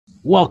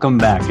Welcome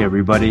back,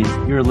 everybody.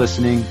 You're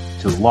listening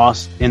to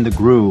Lost in the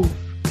Groove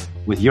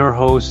with your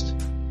host,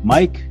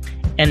 Mike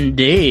and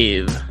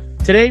Dave.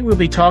 Today we'll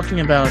be talking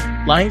about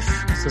life,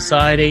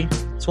 society,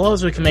 as well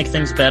as we can make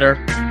things better,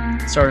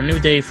 start a new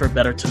day for a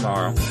better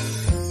tomorrow.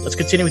 Let's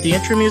continue with the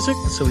intro music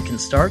so we can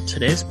start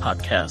today's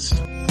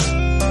podcast.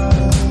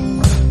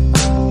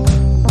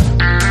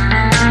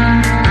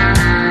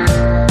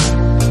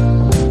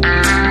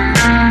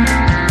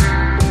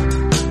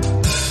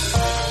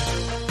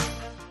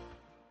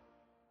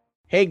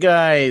 Hey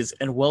guys,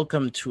 and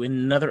welcome to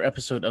another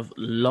episode of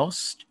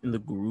Lost in the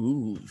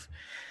Groove.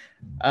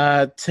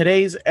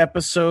 Today's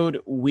episode,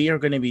 we are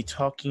going to be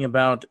talking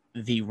about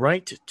the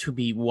right to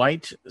be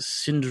white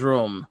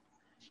syndrome.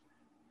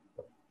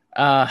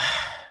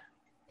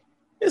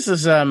 This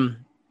is a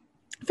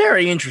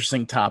very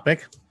interesting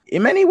topic.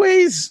 In many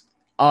ways,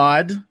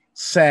 odd,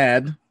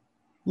 sad, a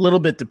little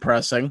bit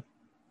depressing.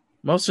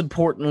 Most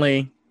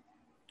importantly,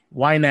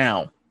 why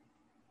now?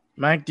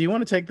 Mike, do you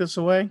want to take this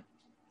away?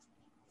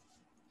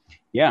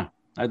 Yeah,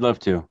 I'd love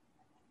to.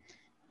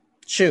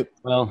 Shoot.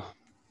 Well,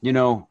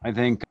 I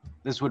think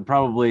this would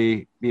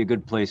probably be a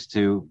good place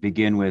to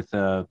begin with,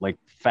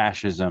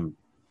 fascism.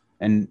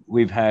 And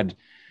we've had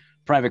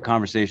private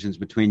conversations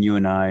between you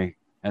and I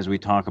as we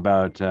talk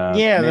about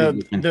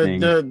the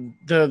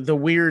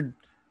weird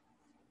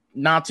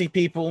Nazi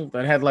people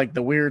that had like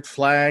the weird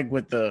flag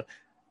with the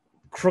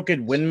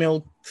crooked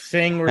windmill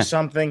thing or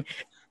something.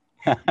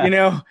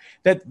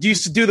 That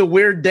used to do the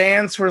weird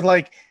dance where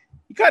like,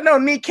 you got no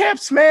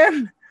kneecaps,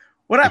 man.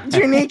 What happened to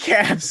your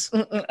kneecaps?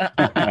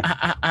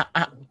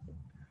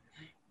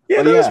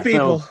 Those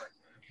people.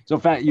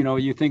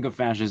 You think of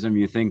fascism,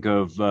 you think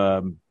of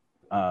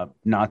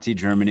Nazi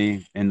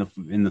Germany in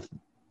the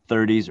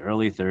 30s,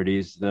 early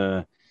 30s,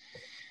 the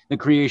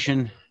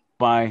creation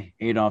by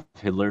Adolf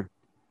Hitler.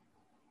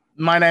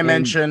 Might I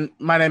mention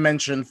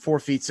 4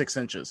 feet 6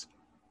 inches.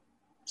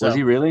 So, was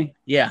he really?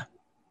 Yeah.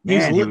 He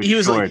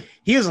was short.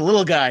 He was a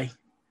little guy.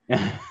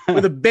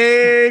 With a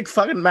big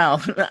fucking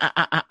mouth.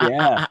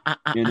 Yeah,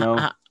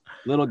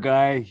 little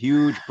guy,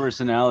 huge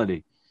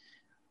personality.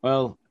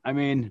 Well, I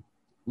mean,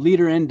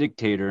 leader and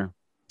dictator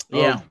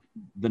of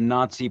the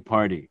Nazi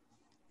Party.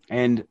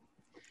 And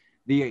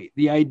the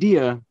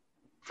idea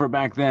for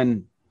back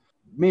then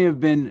may have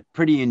been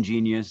pretty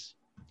ingenious.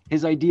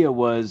 His idea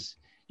was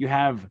you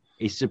have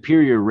a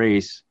superior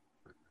race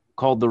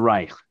called the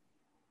Reich.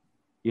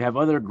 You have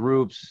other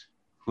groups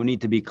who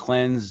need to be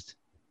cleansed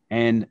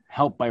and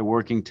help by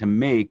working to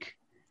make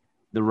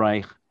the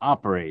Reich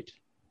operate.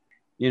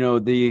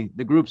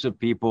 The groups of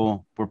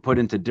people were put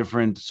into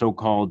different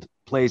so-called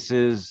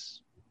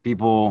places.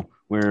 People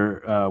they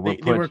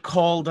were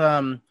called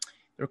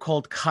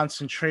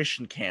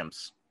concentration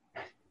camps.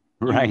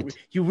 Right.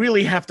 You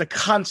really have to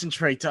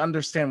concentrate to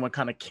understand what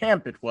kind of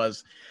camp it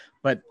was.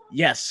 But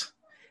yes.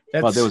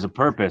 Well, there was a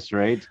purpose,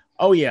 right?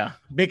 Oh, yeah.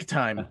 Big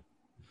time.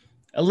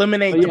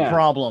 Eliminate the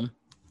problem.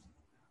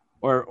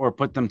 Or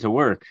put them to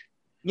work.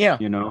 Yeah.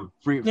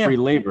 Free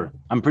labor.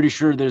 I'm pretty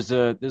sure there's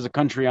a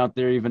country out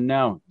there even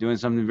now doing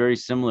something very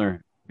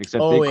similar,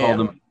 except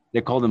they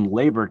call them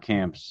labor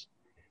camps.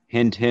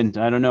 Hint, hint.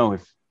 I don't know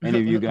if any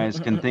of you guys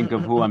can think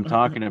of who I'm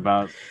talking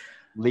about.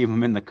 Leave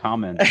them in the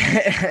comments.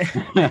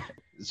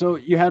 So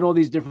you had all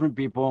these different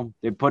people.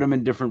 They put them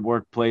in different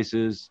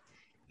workplaces,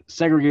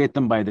 segregate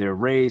them by their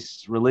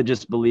race,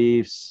 religious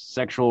beliefs,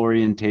 sexual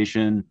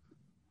orientation.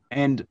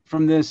 And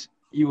from this,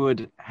 you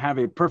would have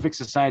a perfect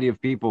society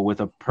of people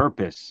with a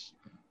purpose.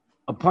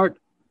 A part,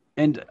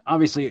 and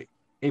obviously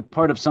a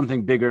part of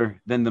something bigger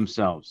than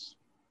themselves.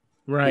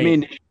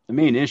 Right. The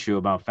main issue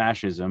about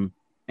fascism,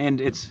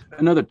 and it's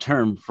another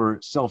term for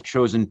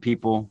self-chosen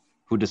people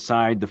who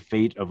decide the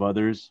fate of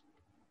others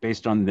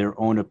based on their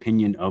own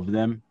opinion of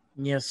them.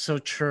 Yes, so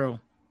true.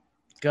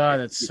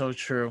 God, that's so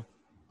true.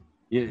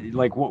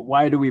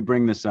 Why do we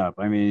bring this up?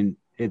 I mean,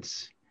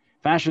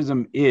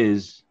 fascism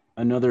is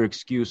another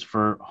excuse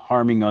for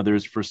harming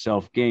others for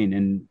self-gain,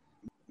 and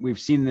we've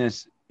seen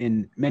this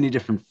in many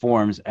different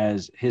forms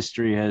as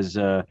history has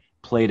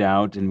played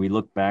out, and we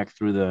look back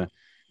through the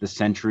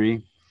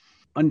century.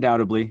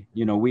 Undoubtedly,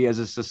 we as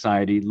a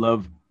society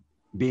love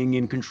being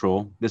in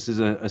control. This is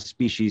a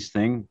species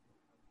thing.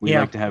 We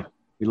like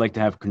to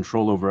have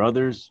control over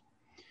others,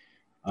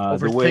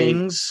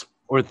 things,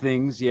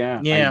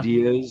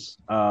 ideas,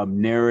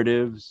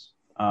 narratives,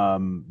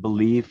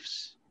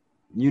 beliefs,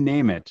 you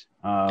name it.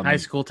 High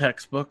school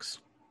textbooks,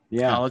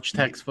 college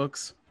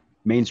textbooks.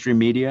 Mainstream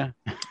media.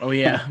 Oh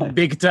yeah,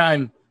 big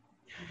time.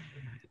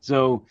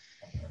 So,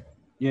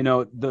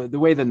 the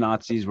way the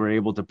Nazis were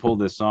able to pull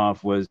this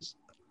off was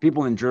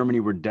people in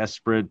Germany were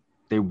desperate.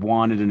 They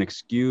wanted an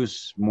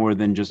excuse more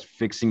than just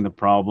fixing the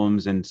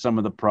problems. And some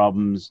of the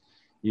problems,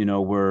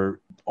 were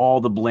all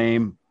the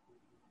blame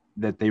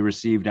that they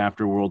received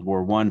after World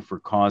War I for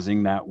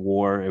causing that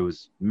war. It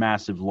was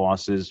massive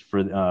losses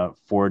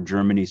for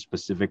Germany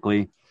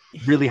specifically.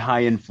 Really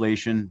high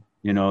inflation.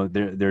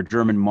 Their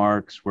German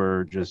marks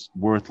were just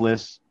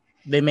worthless.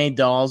 They made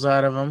dolls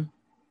out of them.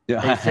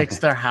 They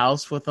fixed their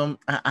house with them.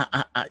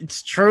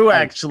 It's true,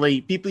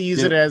 actually. People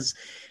use it as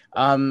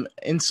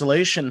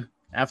insulation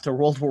after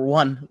World War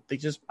One.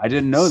 I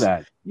didn't know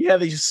that. Yeah,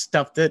 they just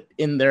stuffed it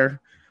in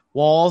their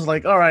walls.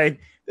 Like, all right,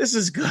 this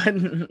is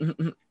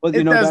good. Well,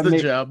 it does the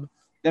job.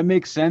 That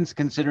makes sense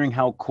considering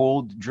how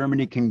cold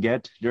Germany can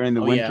get during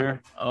the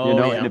winter. Yeah.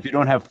 Oh, and if you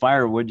don't have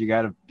firewood, you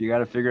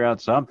gotta figure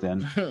out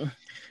something.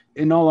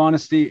 In all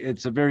honesty,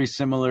 it's a very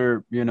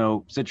similar,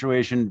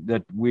 situation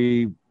that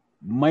we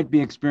might be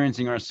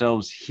experiencing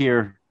ourselves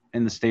here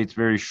in the States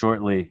very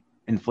shortly.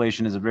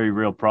 Inflation is a very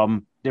real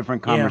problem.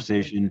 Different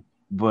conversation,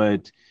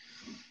 but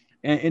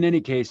in any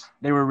case,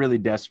 they were really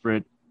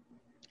desperate.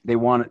 They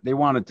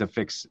wanted to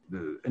fix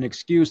an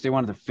excuse. They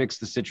wanted to fix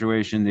the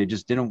situation. They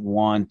just didn't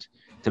want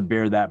to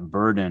bear that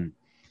burden.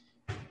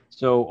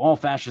 So all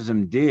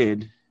fascism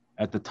did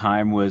at the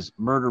time was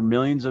murder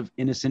millions of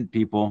innocent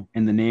people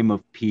in the name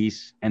of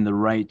peace and the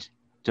right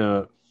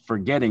to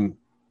forgetting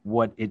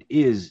what it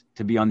is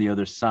to be on the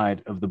other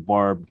side of the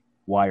barbed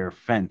wire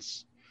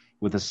fence,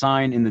 with a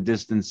sign in the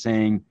distance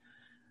saying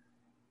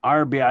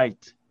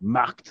Arbeit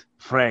macht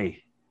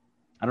frei.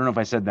 I don't know if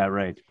I said that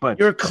right, but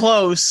you're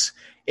close.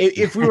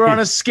 If we were on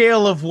a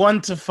scale of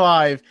 1 to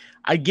 5,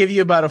 I'd give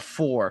you about a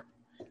 4.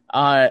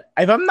 If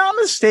I'm not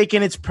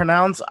mistaken, it's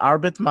pronounced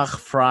Arbeit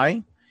macht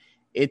frei.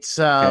 It's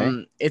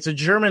a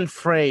German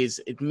phrase.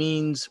 It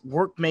means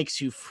work makes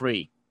you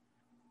free.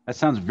 That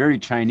sounds very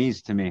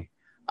Chinese to me.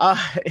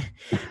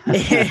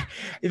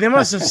 They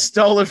must have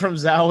stolen from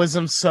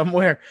Taoism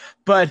somewhere.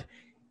 But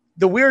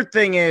the weird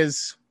thing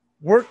is,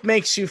 work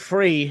makes you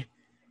free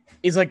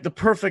is like the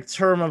perfect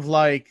term of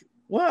like,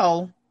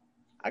 well,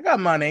 I got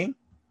money.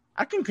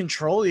 I can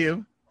control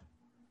you.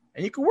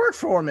 And you can work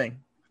for me.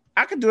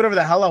 I can do whatever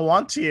the hell I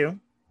want to you.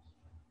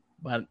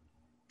 But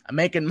I'm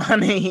making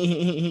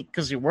money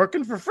because you're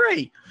working for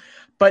free.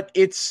 But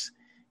it's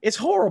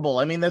horrible.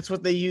 I mean, that's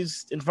what they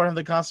used in front of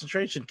the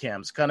concentration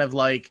camps. Kind of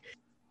like,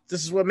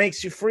 this is what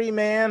makes you free,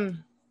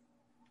 man.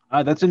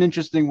 That's an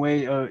interesting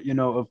way,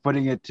 of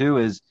putting it too,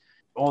 is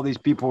all these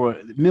people,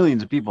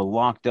 millions of people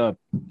locked up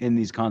in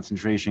these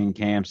concentration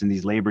camps and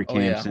these labor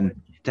camps. And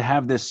to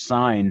have this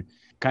sign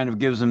kind of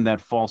gives them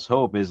that false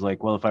hope is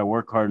like, well, if I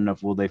work hard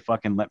enough, will they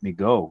fucking let me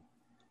go?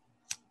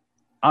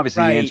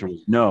 Obviously, the answer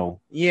was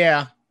no.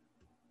 Yeah.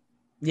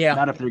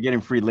 Not if they're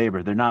getting free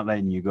labor. They're not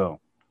letting you go.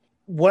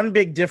 One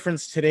big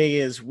difference today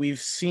is we've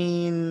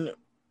seen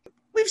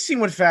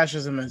what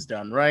fascism has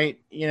done, right?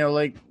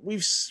 Like we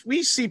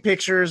see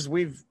pictures,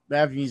 we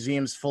have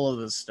museums full of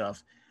this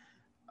stuff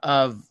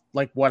of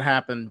like what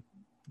happened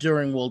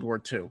during World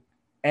War II.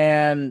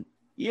 And,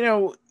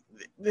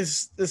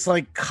 this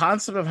like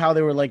concept of how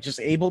they were like just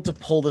able to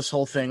pull this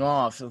whole thing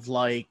off of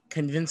like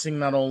convincing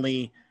not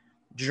only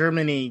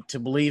Germany to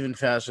believe in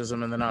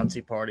fascism and the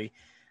Nazi Party,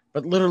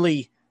 but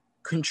literally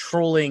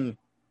controlling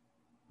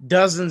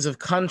dozens of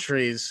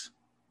countries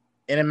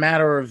in a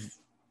matter of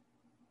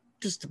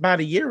just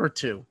about a year or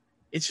two.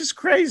 It's just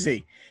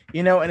crazy,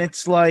 and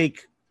it's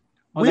like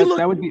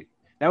that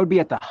would be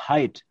at the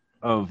height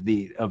of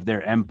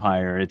their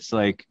empire. It's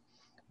like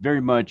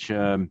very much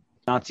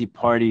Nazi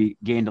Party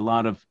gained a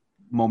lot of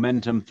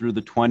momentum through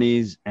the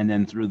 20s and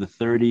then through the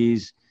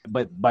 30s,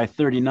 but by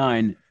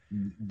 39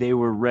 they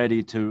were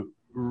ready to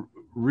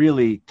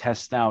really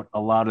test out a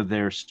lot of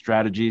their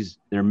strategies,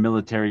 their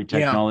military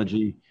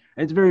technology.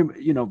 It's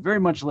very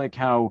much like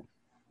how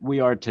we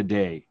are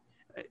today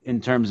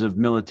in terms of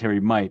military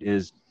might.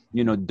 Is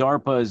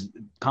DARPA is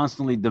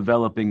constantly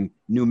developing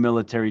new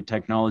military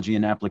technology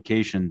and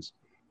applications,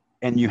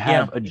 and you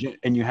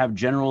have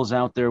generals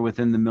out there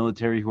within the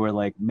military who are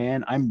like,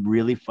 man, I'm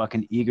really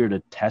fucking eager to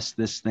test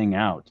this thing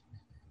out.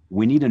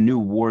 We need a new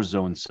war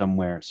zone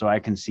somewhere so I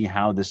can see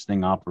how this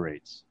thing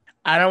operates.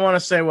 I don't want to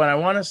say what I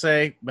want to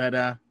say, but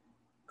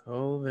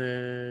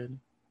COVID.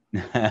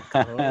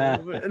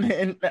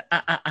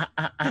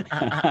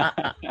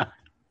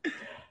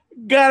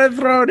 Gotta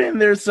throw it in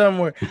there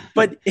somewhere.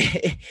 But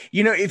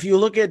if you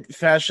look at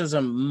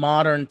fascism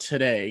modern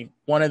today,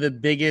 one of the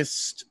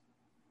biggest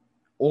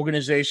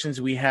organizations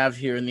we have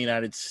here in the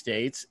United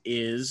States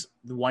is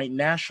the white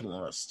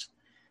nationalists.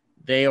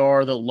 They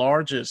are the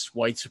largest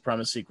white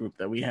supremacy group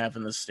that we have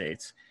in the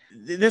States.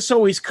 This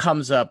always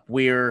comes up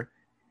where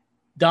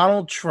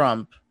Donald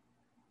Trump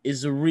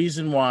is the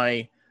reason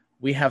why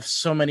we have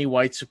so many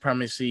white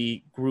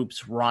supremacy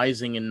groups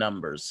rising in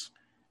numbers,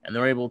 and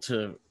they're able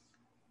to,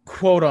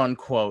 quote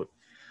unquote,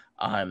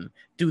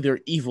 do their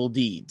evil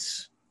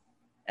deeds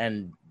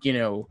and,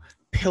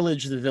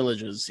 pillage the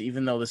villages,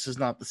 even though this is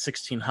not the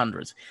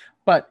 1600s.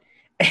 But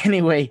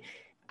anyway,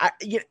 I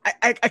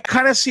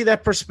kind of see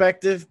that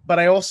perspective, but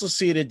I also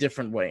see it a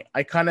different way.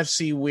 I kind of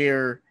see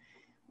where,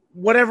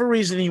 whatever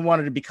reason he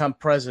wanted to become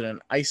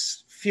president, I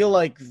feel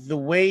like the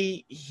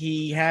way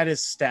he had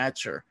his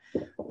stature,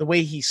 the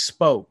way he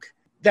spoke,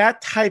 that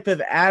type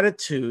of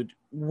attitude,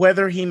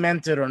 whether he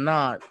meant it or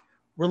not,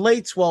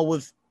 relates well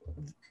with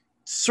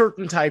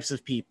certain types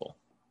of people.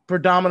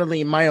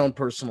 Predominantly, in my own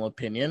personal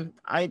opinion,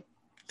 I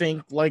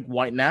think like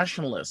white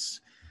nationalists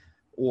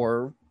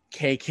or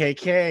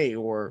KKK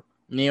or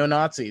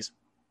neo-Nazis.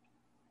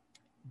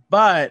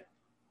 But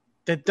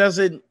that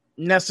doesn't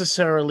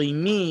necessarily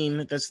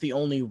mean that's the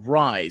only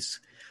rise.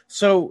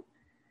 So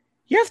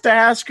you have to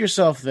ask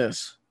yourself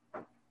this.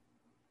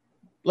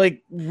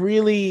 Like,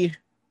 really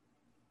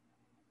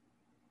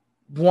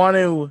want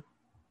to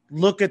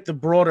look at the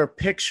broader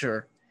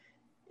picture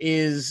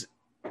is,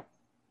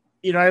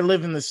 I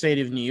live in the state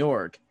of New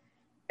York,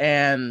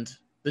 and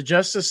the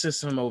justice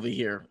system over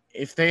here,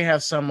 if they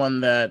have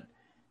someone that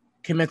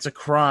commits a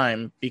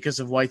crime because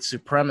of white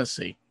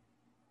supremacy,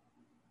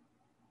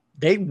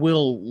 they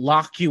will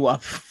lock you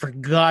up for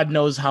God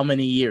knows how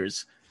many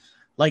years.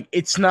 Like,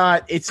 it's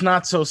not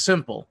so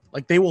simple.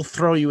 Like, they will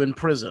throw you in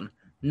prison,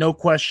 no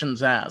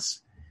questions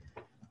asked.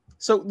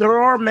 So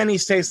there are many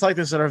states like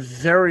this that are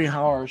very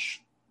harsh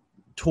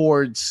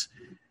towards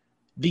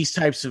these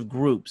types of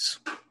groups.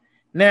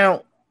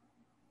 Now,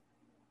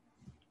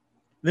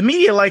 the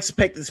media likes to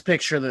paint this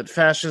picture that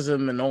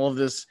fascism and all of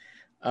this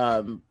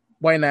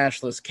white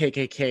nationalists,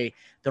 KKK,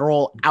 they're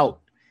all out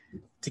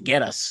to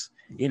get us,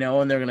 and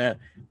they're going to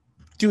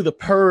do the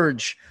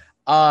purge.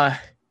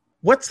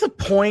 What's the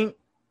point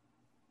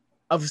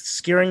of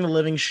scaring the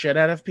living shit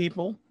out of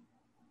people?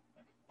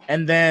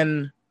 And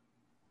then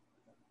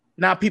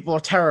now people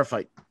are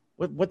terrified.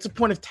 What's the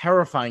point of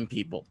terrifying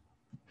people?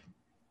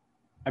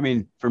 I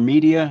mean, for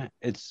media,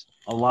 it's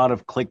a lot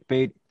of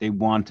clickbait. They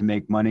want to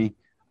make money.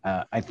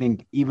 I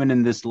think even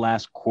in this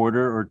last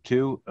quarter or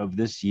two of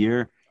this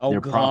year, their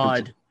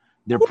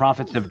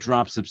profits have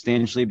dropped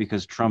substantially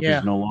because Trump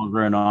is no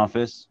longer in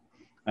office.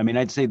 I mean,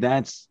 I'd say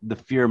that's the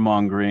fear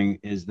mongering,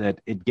 is that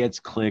it gets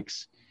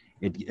clicks,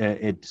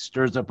 it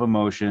stirs up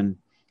emotion.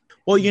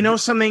 Well,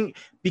 something,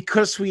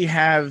 because we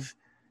have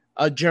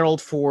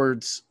Gerald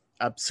Ford's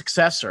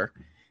successor,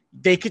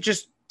 they could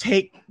just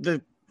take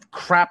the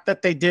crap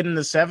that they did in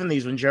the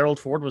 70s when Gerald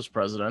Ford was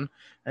president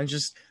and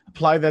just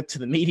apply that to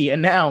the media.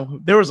 Now,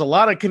 there was a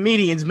lot of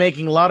comedians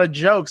making a lot of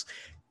jokes.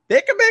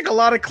 They could make a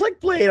lot of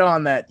clickbait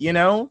on that,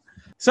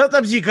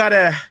 Sometimes you got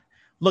to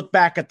look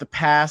back at the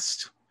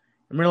past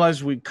and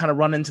realize we kind of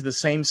run into the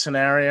same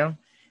scenario,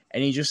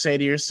 and you just say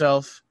to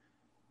yourself,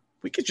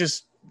 we could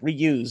just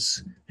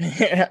reuse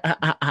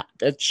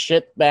that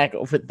shit back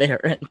over there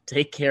and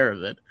take care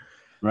of it.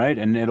 Right,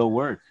 and it'll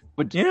work.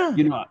 But,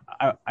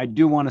 I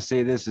do want to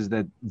say this, is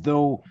that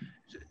though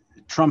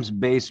Trump's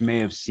base may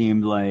have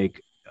seemed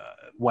like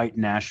white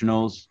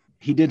nationals,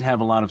 he did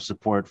have a lot of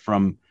support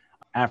from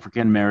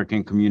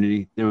African-American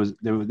community. There was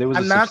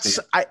that's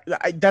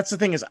the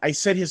thing, is I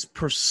said his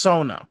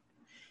persona.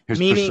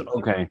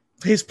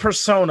 His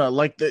persona,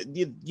 like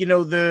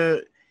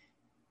the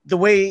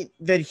way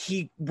that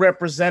he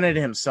represented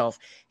himself.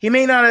 He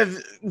may not have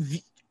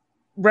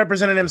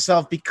represented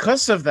himself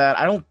because of that.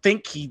 I don't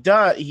think he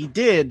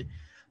did,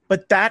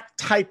 but that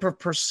type of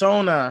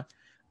persona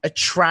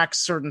attracts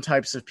certain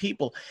types of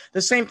people.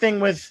 The same thing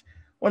with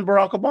when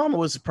Barack Obama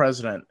was the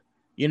president.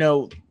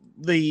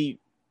 The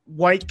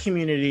white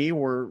community,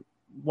 or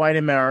white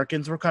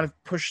Americans, were kind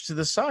of pushed to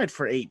the side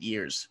for 8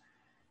 years.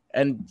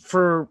 And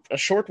for a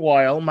short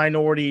while,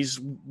 minorities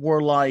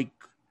were like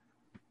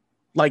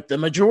the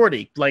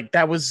majority. Like,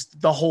 that was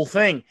the whole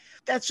thing.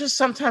 That's just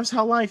sometimes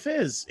how life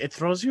is. It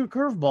throws you a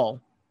curveball.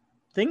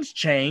 Things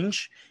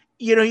change.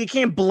 You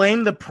can't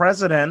blame the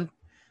president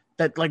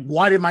that, like,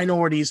 why did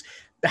minorities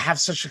have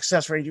such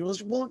success rate?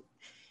 Well,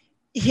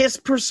 his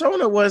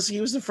persona was,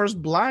 he was the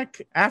first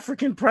black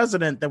African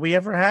president that we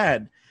ever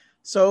had.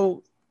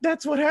 So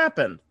that's what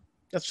happened.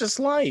 That's just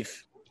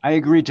life. I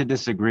agree to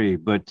disagree,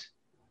 but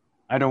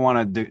I don't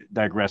want to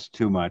digress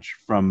too much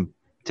from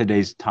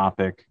today's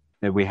topic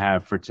that we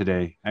have for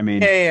today. I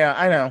mean, yeah,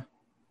 I know.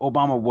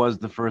 Obama was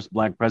the first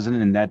black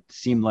president, and that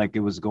seemed like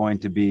it was going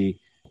to be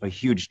a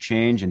huge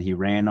change, and he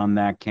ran on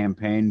that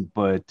campaign.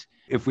 But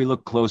if we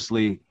look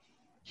closely,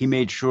 he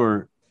made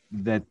sure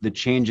that the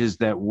changes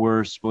that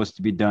were supposed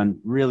to be done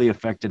really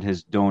affected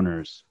his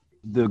donors.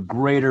 The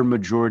greater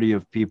majority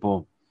of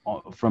people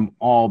from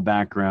all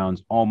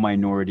backgrounds, all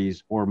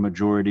minorities or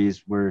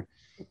majorities,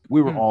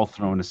 we were all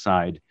thrown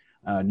aside.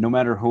 No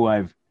matter who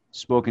I've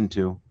spoken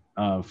to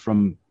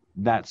from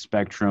that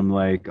spectrum,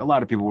 like, a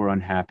lot of people were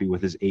unhappy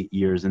with his 8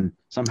 years, and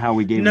somehow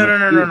we gave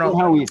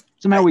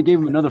somehow we gave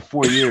him another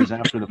 4 years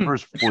after the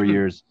first 4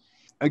 years.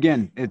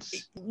 Again,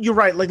 you're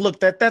right. Like, look,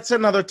 that's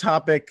another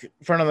topic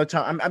for another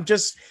time. I'm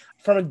just,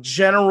 from a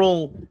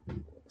general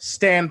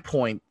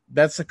standpoint,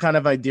 that's the kind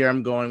of idea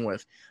I'm going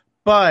with.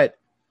 But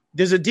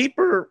there's a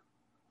deeper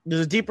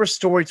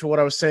story to what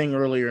I was saying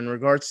earlier in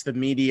regards to the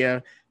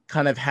media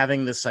kind of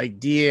having this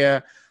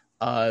idea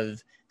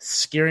of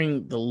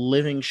scaring the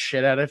living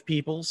shit out of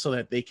people so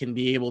that they can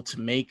be able to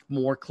make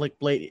more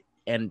clickbait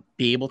and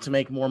be able to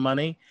make more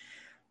money.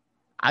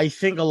 I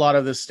think a lot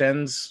of this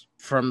stems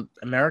from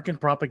American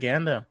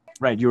propaganda.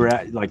 Right. You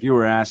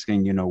were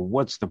asking,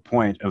 what's the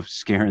point of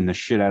scaring the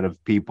shit out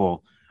of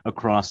people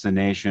across the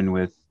nation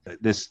with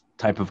this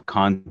type of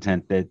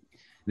content that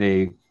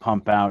they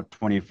pump out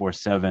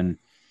 24/7,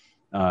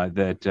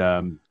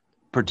 that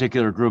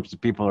particular groups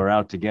of people are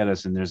out to get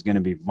us, and there's going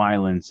to be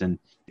violence. And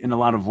in a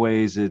lot of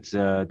ways, it's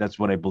that's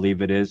what I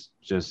believe it is.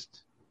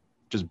 Just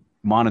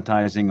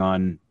monetizing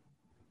on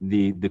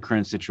the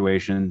current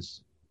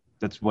situations.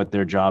 That's what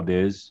their job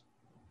is.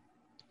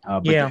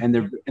 And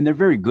they're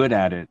very good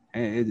at it.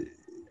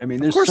 I mean,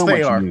 there's so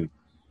much news.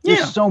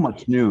 There's so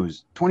much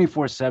news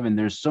 24/7.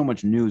 There's so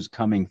much news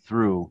coming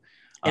through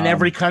in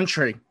every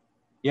country.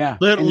 Yeah,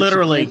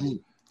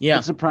 literally.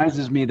 It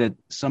surprises me that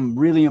some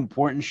really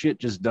important shit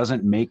just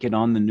doesn't make it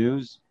on the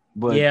news.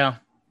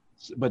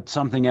 But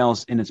something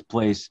else in its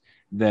place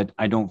that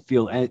I don't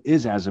feel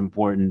is as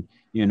important,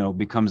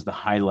 becomes the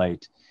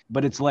highlight.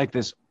 But it's like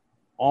this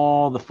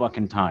all the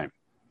fucking time.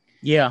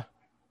 Yeah.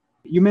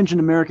 You mentioned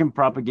American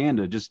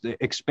propaganda. Just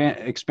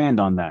expand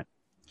on that.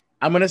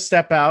 I'm going to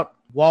step out.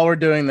 While we're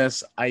doing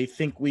this, I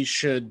think we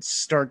should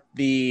start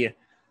the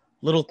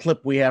little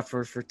clip we have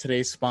for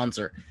today's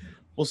sponsor.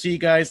 We'll see you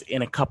guys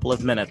in a couple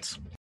of minutes.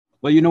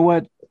 Well, you know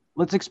what?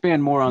 Let's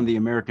expand more on the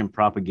American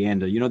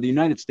propaganda. The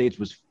United States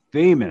was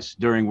famous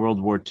during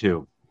World War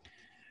II.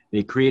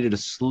 They created a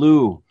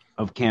slew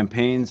of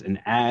campaigns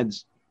and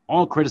ads,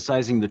 all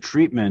criticizing the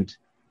treatment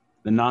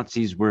the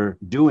Nazis were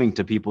doing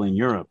to people in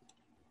Europe.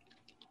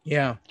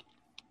 Yeah.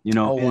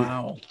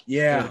 Wow.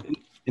 Yeah.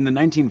 In the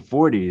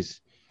 1940s,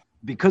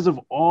 because of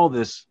all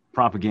this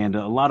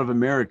propaganda, a lot of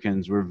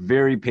Americans were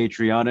very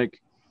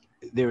patriotic.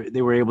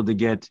 They were able to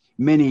get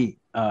many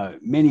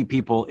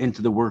people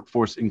into the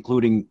workforce,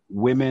 including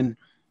women,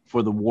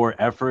 for the war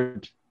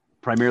effort,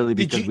 primarily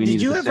because we needed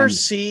to you ever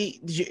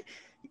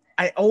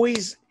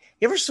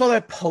saw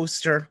that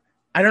poster?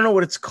 I don't know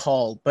what it's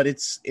called, but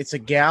it's a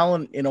gal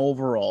in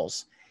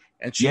overalls,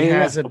 and she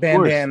has a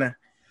bandana.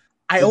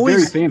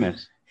 Very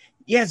famous.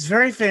 Yeah, it's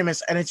very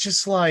famous, and it's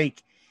just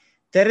like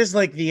that is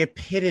like the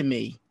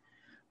epitome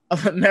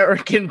of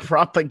American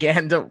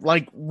propaganda,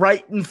 like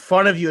right in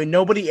front of you, and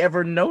nobody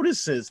ever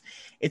notices.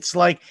 It's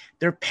like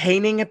they're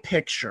painting a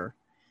picture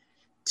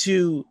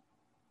to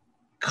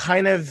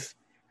kind of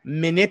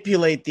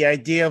manipulate the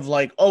idea of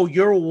like, oh,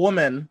 you're a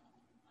woman,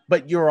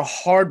 but you're a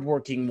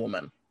hardworking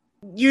woman.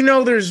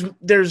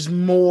 There's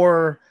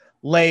more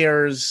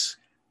layers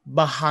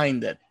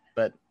behind it.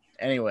 But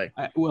anyway.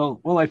 I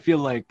feel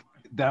like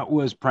that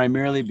was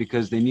primarily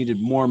because they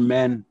needed more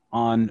men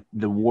on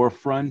the war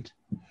front.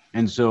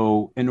 And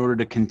so in order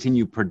to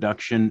continue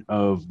production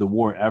of the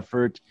war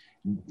effort,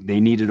 they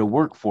needed a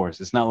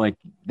workforce. It's not like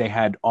they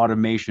had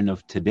automation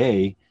of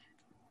today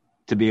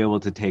to be able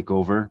to take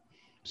over.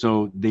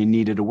 So they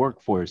needed a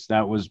workforce.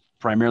 That was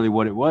primarily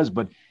what it was.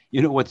 But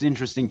what's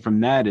interesting from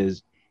that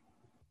is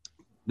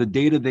the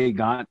data they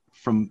got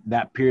from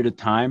that period of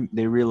time,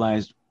 they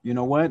realized,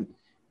 what?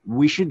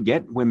 We should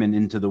get women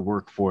into the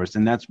workforce.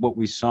 And that's what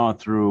we saw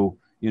through,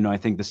 I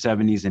think the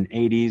 70s and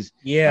 80s.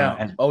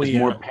 Yeah.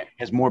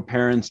 As more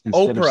parents,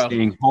 instead of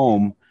staying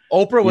home.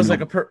 Oprah was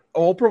like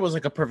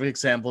a perfect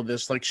example of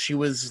this. Like she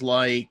was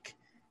like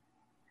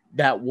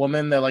that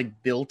woman that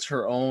like built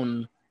her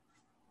own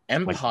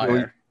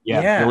empire.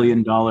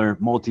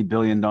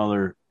 Multi-billion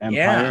dollar empire.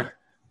 Yeah.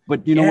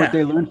 But what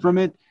they learned from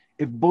it?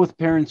 If both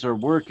parents are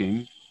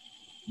working,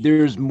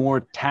 there's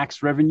more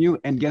tax revenue.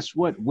 And guess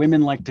what?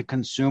 Women like to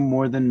consume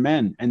more than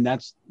men. And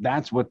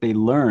that's what they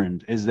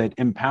learned, is that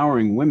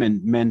empowering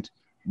women meant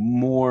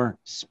more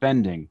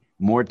spending,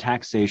 more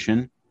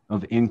taxation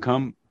of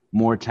income,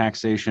 more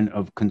taxation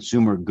of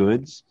consumer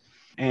goods.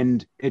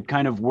 And it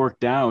kind of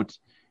worked out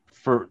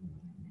for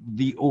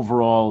the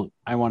overall,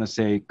 I want to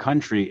say,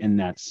 country in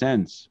that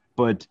sense.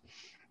 But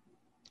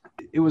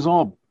it was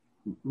all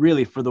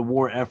really for the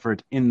war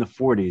effort in the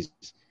 40s.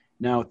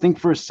 Now, think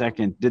for a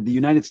second, did the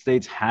United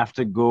States have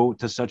to go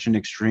to such an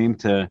extreme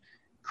to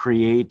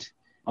create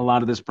a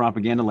lot of this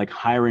propaganda, like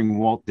hiring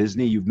Walt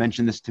Disney? You've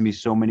mentioned this to me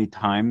so many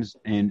times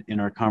in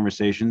our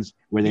conversations,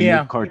 where they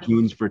make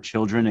cartoons for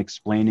children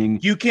explaining.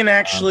 You can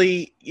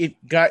actually,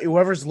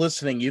 whoever's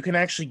listening, you can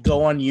actually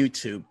go on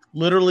YouTube,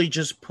 literally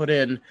just put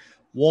in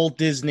Walt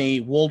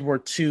Disney World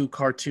War II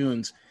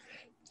cartoons.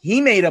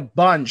 He made a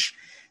bunch.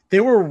 They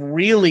were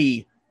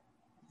really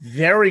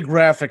very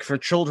graphic for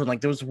children. Like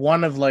there was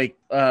one of like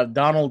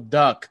Donald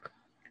Duck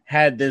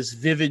had this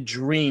vivid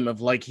dream of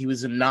like he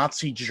was in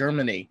Nazi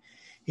Germany.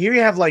 Here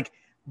you have like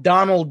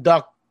Donald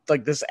Duck,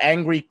 like this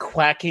angry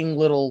quacking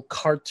little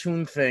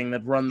cartoon thing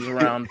that runs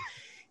around.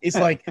 It's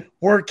like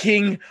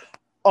working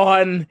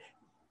on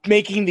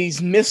making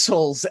these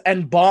missiles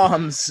and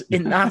bombs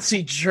in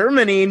Nazi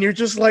Germany. And you're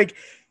just like,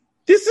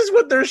 this is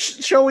what they're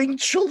showing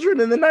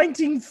children in the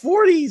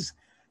 1940s.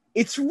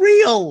 It's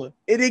real.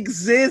 It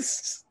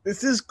exists.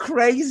 This is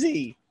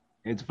crazy.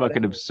 It's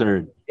fucking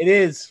absurd. It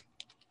is.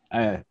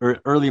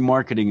 Early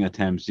marketing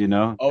attempts, They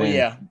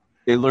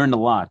learned a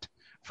lot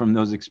from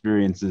those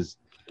experiences.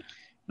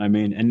 I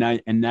mean,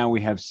 and now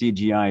we have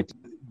CGI,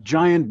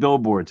 giant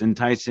billboards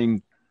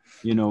enticing,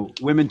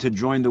 women to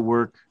join the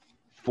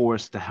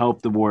workforce to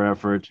help the war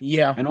effort.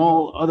 Yeah. And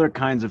all other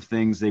kinds of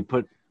things they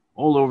put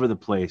all over the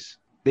place.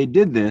 They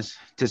did this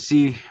to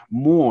see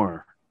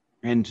more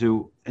and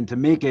to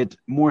make it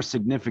more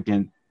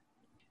significant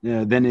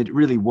than it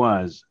really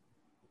was.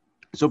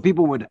 So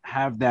people would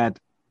have that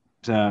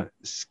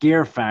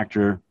scare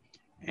factor,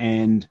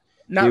 and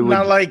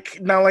not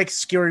like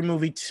Scary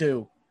Movie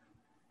 2.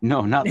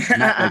 No, not like Scary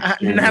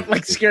not Movie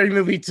like 2. Scary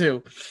Movie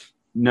 2.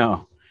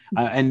 No,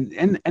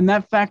 and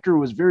that factor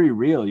was very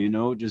real.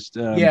 Just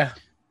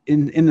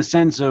in the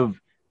sense of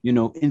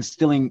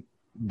instilling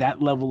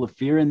that level of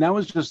fear, and that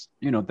was just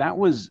that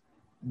was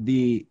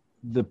the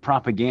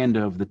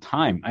propaganda of the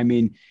time. I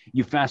mean,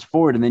 you fast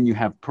forward and then you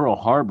have Pearl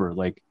Harbor,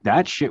 like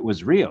that shit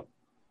was real.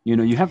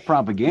 You have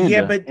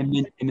propaganda, but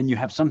and then you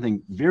have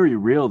something very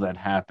real that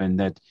happened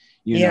that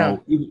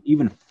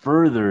even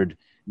furthered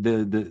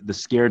the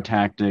scare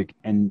tactic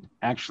and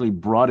actually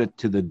brought it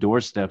to the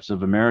doorsteps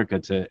of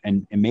America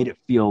and made it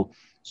feel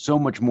so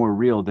much more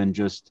real than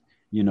just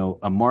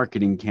a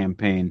marketing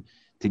campaign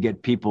to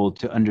get people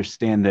to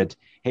understand that,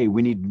 hey,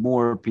 we need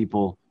more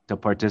people to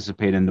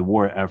participate in the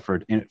war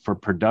effort for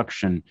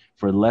production,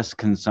 for less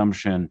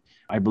consumption.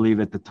 I believe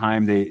at the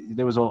time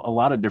there was a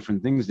lot of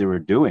different things they were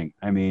doing.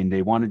 I mean,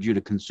 they wanted you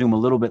to consume a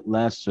little bit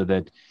less so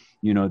that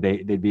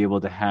they'd be able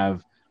to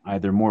have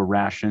either more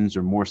rations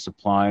or more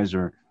supplies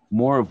or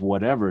more of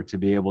whatever to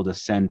be able to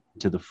send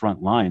to the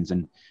front lines.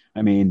 And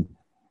I mean,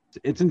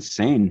 it's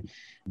insane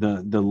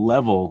the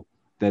level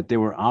that they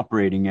were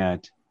operating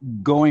at,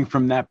 going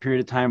from that period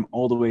of time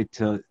all the way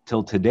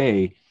till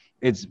today.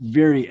 It's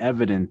very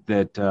evident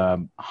that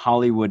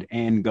Hollywood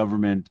and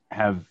government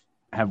have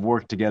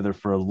worked together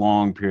for a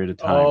long period of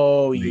time.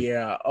 Oh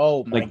yeah.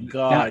 Oh my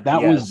God.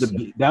 That yes.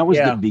 was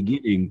the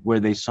beginning where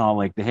they saw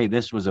like, hey,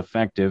 this was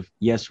effective.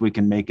 Yes, we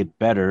can make it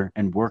better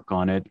and work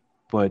on it.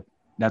 But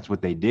that's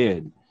what they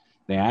did.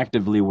 They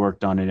actively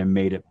worked on it and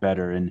made it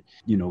better. And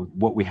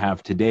what we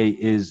have today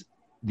is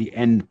the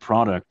end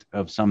product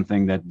of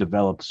something that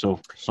developed so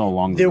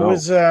long ago.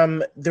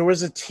 There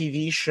was a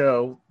TV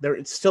show there.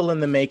 It's still in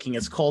the making.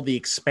 It's called The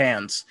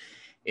Expanse.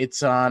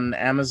 It's on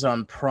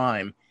Amazon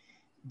Prime.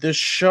 The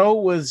show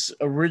was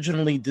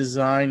originally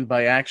designed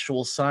by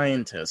actual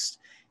scientists.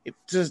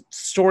 It's a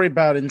story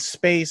about in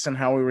space and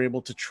how we were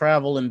able to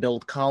travel and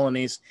build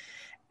colonies.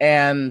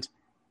 And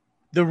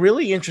the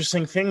really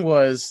interesting thing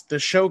was the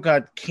show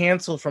got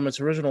canceled from its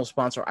original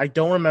sponsor. I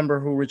don't remember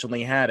who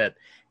originally had it.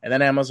 And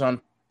then Amazon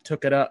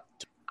took it up.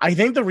 I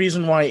think the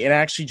reason why it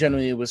actually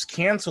generally was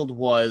canceled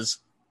was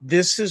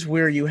this is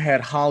where you had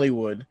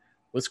Hollywood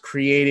was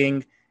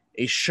creating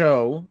a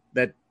show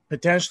that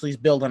potentially is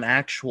built on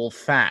actual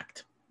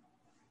fact,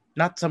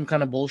 not some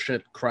kind of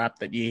bullshit crap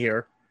that you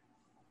hear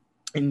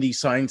in these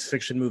science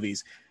fiction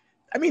movies.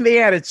 I mean,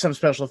 they added some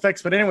special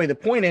effects, but anyway, the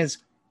point is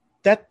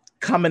that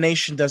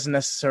combination doesn't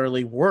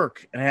necessarily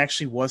work, and it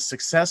actually was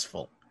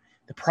successful.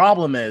 The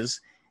problem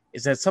is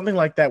that something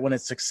like that, when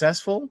it's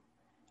successful,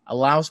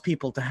 allows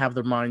people to have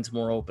their minds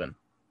more open.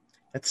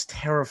 That's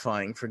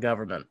terrifying for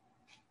government.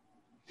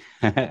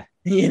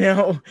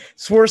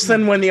 It's worse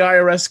than when the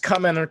IRS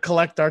come in and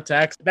collect our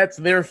tax. That's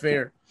their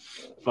fear.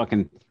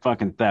 Fucking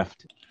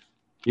theft.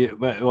 Yeah,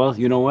 but well,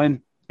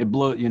 when it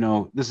blows,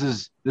 this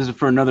is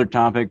for another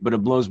topic, but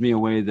it blows me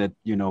away that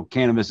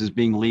cannabis is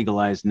being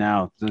legalized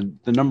now.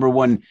 The number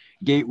one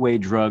gateway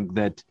drug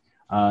that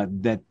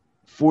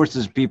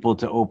forces people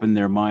to open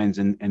their minds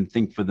and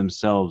think for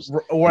themselves.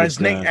 Or as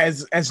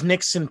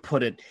Nixon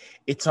put it,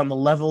 it's on the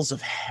levels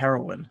of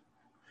heroin,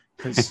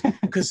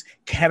 because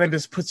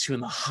cannabis puts you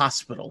in the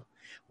hospital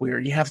where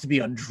you have to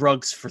be on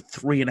drugs for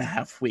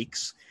 3.5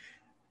 weeks.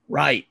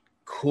 Right.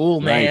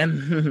 Cool,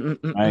 man.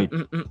 Right.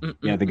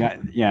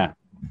 Yeah.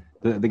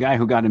 The guy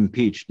who got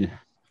impeached.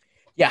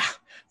 Yeah.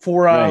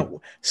 For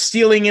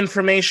stealing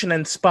information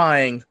and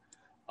spying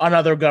on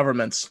other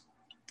governments.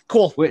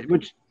 Cool.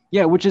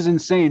 Which is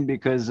insane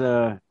because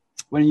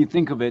when you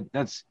think of it,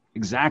 that's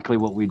exactly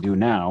what we do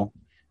now.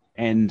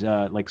 And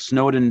like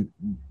Snowden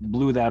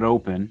blew that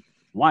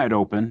wide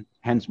open,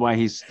 hence why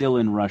he's still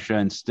in Russia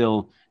and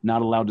still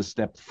not allowed to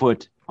step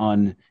foot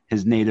on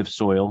his native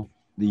soil,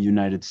 the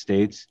United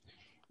States.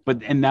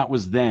 And that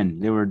was then.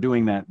 They were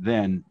doing that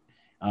then.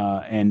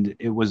 And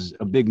it was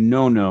a big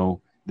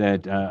no-no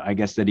that I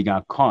guess that he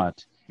got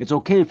caught. It's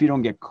okay if you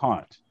don't get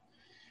caught.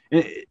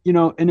 In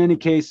any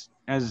case,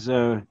 as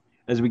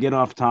we get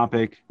off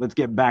topic, let's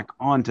get back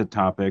onto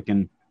topic.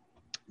 And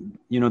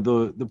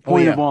the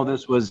point of all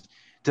this was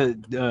to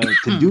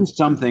do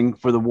something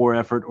for the war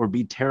effort or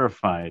be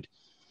terrified.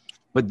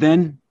 But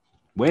then,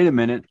 wait a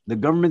minute, the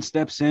government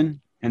steps in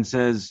and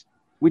says,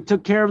 we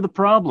took care of the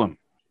problem.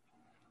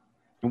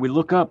 And we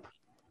look up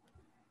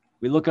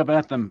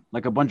at them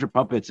like a bunch of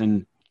puppets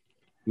and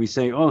we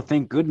say, oh,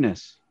 thank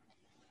goodness.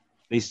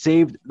 They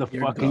saved the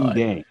fucking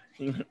day.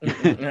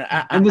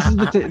 And this is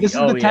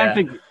the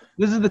tactic.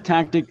 This is the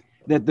tactic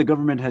that the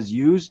government has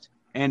used,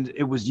 and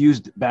it was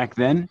used back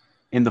then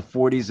in the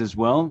 40s as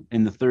well,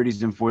 in the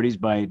 30s and 40s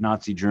by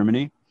Nazi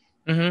Germany.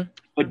 Mm-hmm.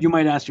 But you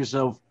might ask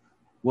yourself,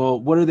 well,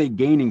 what are they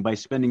gaining by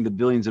spending the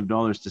billions of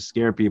dollars to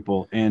scare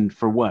people, and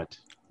for what?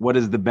 What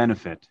is the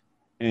benefit?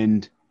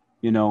 And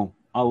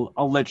I'll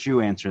let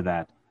you answer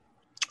that.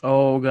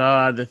 Oh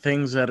God, the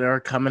things that are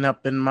coming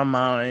up in my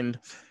mind.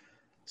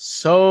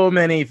 So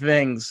many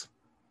things.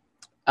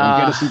 Don't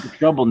get us into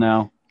trouble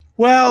now.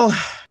 Well,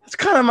 it's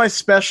kind of my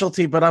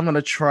specialty, but I'm going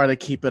to try to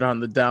keep it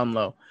on the down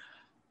low.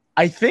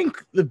 I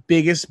think the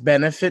biggest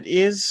benefit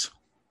is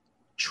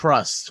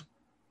trust.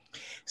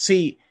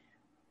 See,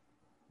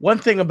 one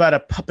thing about a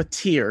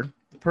puppeteer,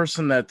 the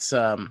person that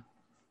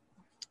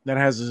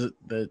has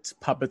the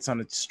puppets on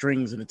its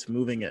strings and it's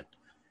moving it,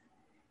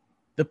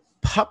 the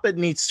puppet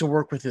needs to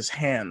work with his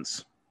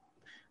hands.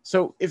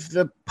 So if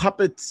the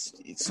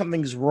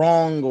something's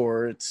wrong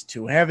or it's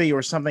too heavy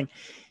or something,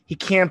 he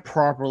can't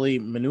properly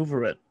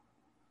maneuver it.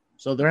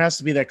 So there has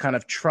to be that kind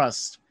of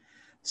trust.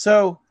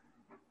 So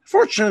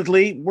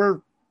fortunately, we're,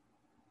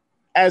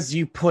 as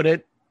you put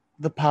it,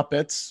 the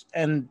puppets,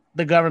 and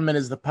the government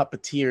is the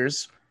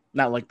puppeteers,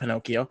 not like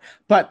Pinocchio,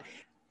 but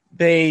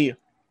they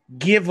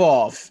give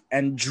off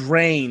and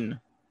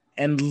drain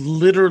and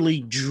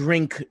literally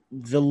drink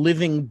the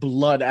living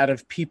blood out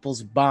of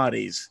people's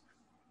bodies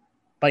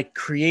by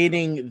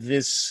creating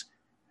this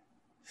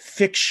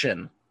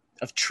fiction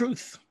of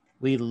truth.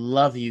 We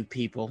love you,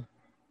 people.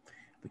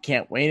 We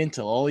can't wait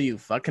until all you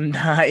fucking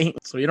die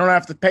so you don't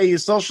have to pay your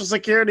Social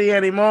Security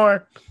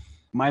anymore.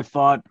 My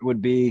thought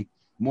would be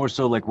more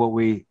so like what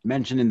we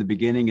mentioned in the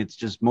beginning. It's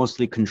just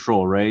mostly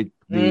control, right?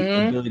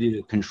 The ability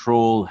to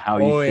control how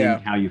you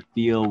think, how you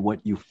feel,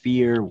 what you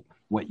fear,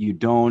 what you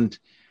don't,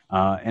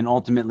 and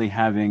ultimately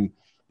having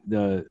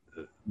the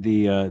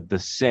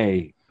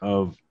say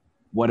of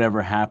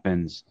whatever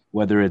happens,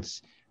 whether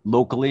it's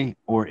locally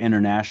or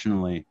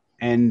internationally.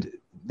 And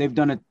they've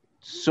done it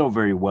so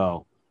very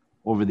well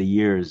over the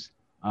years.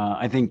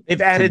 I think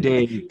they've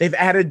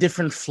added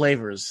different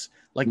flavors.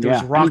 Like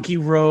there's Rocky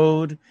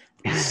Road,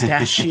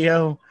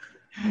 pistachio.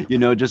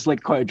 Just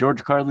like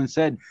George Carlin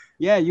said,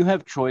 yeah, you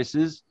have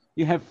choices.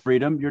 You have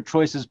freedom. Your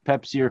choice is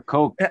Pepsi or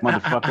Coke,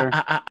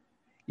 motherfucker.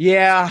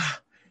 Yeah.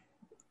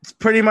 It's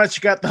pretty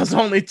much got those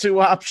only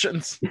two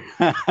options.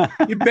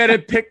 You better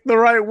pick the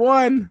right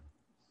one.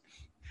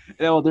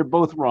 Oh, they're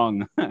both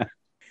wrong.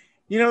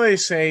 They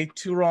say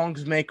two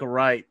wrongs make a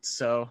right.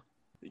 So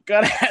you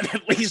got to have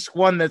at least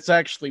one that's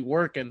actually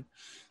working.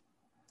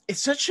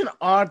 It's such an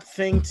odd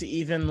thing to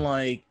even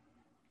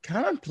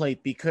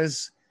contemplate,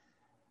 because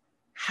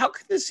how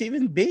could this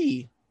even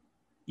be?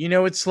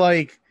 It's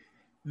like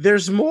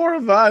there's more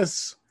of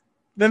us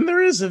than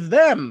there is of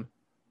them.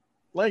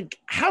 Like,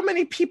 how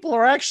many people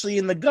are actually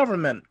in the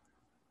government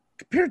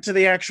compared to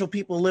the actual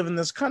people who live in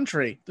this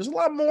country? There's a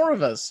lot more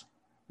of us.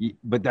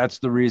 But that's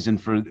the reason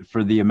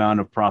for the amount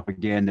of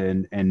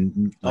propaganda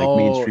and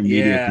mainstream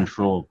media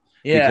control.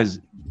 Yeah. Because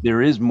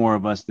there is more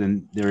of us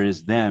than there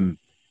is them,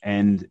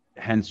 and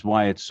hence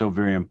why it's so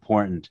very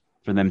important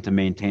for them to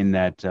maintain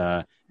that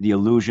the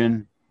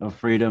illusion of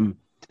freedom,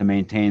 to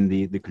maintain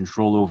the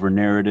control over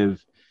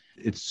narrative.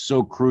 It's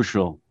so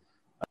crucial.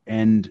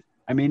 And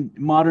I mean,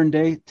 modern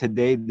day,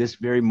 today, this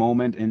very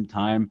moment in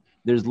time,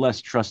 there's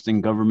less trust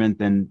in government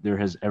than there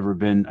has ever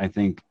been, I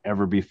think,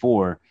 ever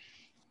before.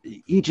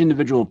 Each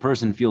individual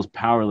person feels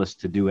powerless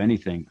to do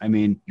anything. I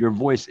mean, your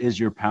voice is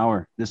your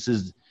power. This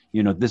is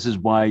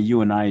why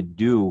you and I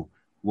do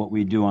what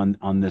we do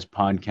on this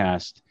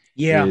podcast.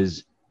 Yeah.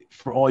 Is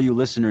for all you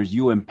listeners,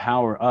 you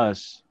empower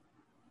us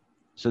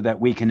so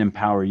that we can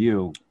empower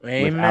you.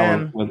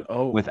 Amen.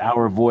 with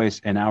our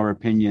voice and our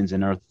opinions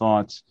and our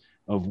thoughts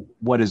of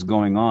what is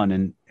going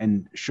on,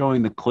 and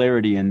showing the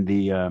clarity and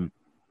the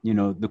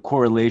the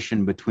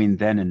correlation between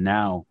then and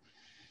now.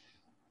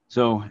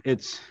 So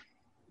it's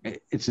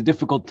a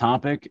difficult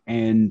topic,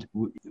 and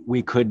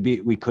we could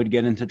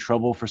get into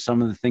trouble for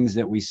some of the things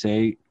that we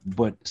say,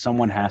 but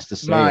someone has to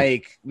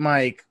say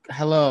Mike,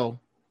 hello.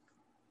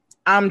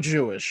 I'm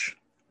Jewish,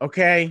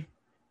 okay?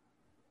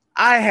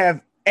 I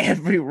have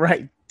every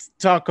right to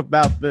talk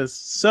about this.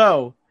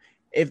 So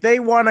if they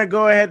want to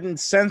go ahead and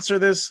censor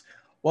this,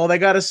 well, they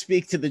got to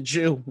speak to the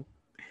Jew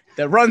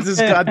that runs this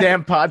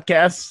goddamn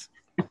podcast.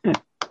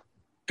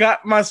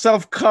 Got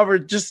myself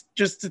covered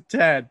just a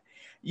tad.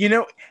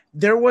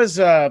 There was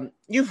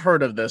you've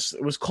heard of this.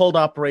 It was called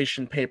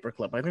Operation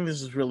Paperclip. I think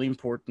this is really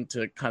important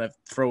to kind of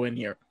throw in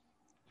here.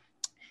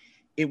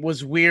 It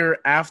was where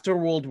after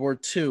World War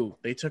II,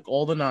 they took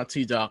all the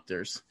Nazi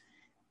doctors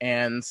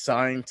and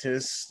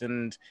scientists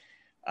and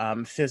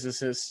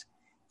physicists,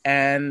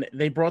 and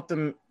they brought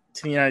them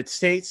to the United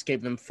States,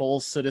 gave them full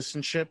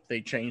citizenship. They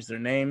changed their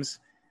names.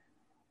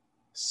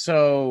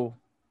 So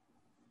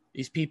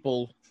these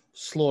people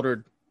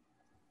slaughtered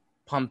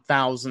upon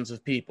thousands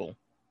of people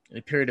in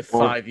a period of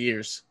 5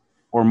 years.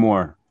 Or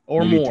more.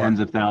 Or maybe more. Tens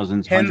of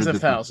thousands. Tens of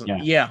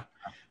thousands. Yeah.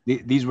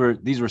 These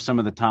were some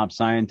of the top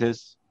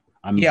scientists.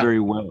 I'm very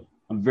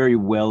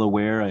well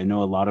aware. I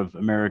know a lot of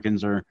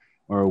Americans are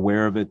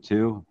aware of it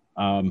too.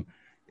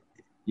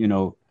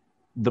 The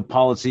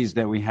policies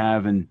that we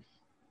have and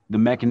the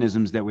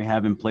mechanisms that we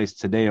have in place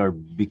today are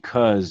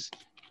because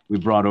we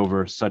brought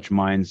over such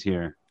minds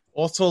here.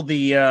 Also,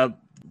 the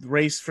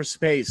race for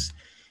space.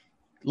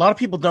 A lot of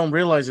people don't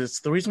realize this.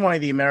 The reason why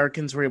the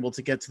Americans were able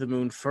to get to the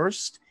moon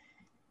first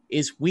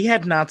is we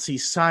had Nazi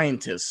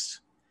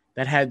scientists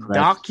that had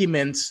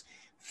documents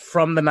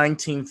from the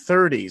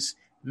 1930s.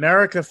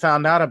 America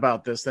found out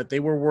about this, that they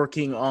were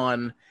working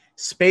on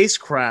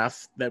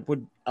spacecraft that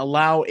would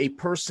allow a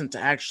person to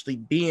actually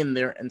be in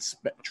there and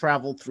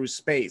travel through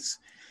space.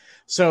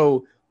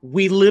 So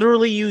we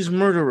literally use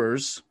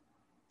murderers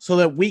so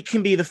that we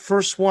can be the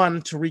first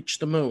one to reach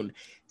the moon.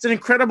 It's an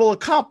incredible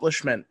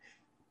accomplishment,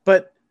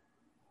 but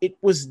it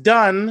was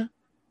done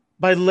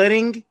by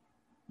letting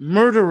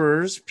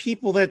murderers,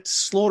 people that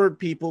slaughtered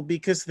people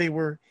because they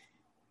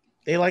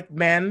liked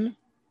men,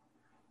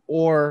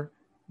 or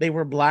they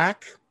were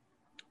black,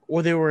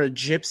 or they were a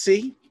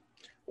gypsy,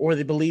 or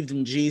they believed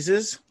in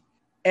Jesus.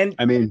 And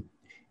I mean,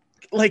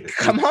 like,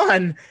 come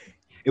on.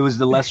 It was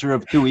the lesser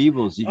of two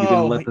evils. You're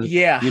gonna let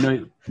yeah.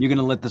 You're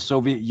gonna let the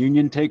Soviet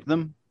Union take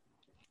them,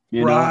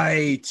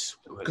 right?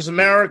 Because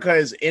America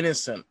is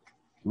innocent.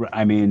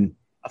 I mean,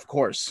 of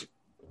course.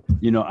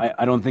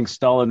 I don't think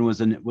Stalin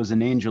was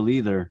an angel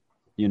either.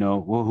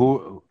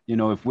 Who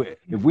if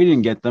we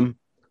didn't get them,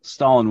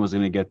 Stalin was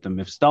going to get them.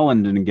 If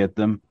Stalin didn't get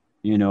them,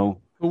 who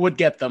would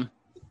get them?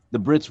 The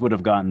Brits would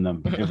have gotten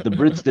them. If the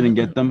Brits didn't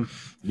get them,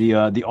 the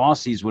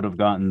Aussies would have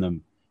gotten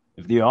them.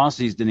 If the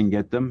Aussies didn't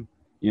get them,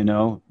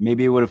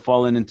 maybe it would have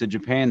fallen into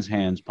Japan's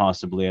hands,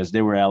 possibly, as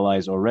they were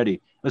allies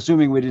already,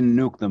 assuming we didn't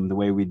nuke them the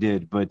way we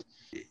did. But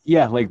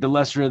yeah, like the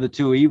lesser of the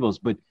two evils.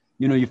 But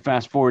you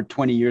fast forward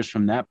 20 years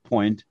from that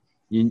point,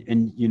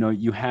 and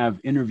you have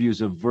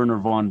interviews of Wernher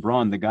von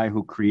Braun, the guy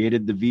who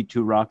created the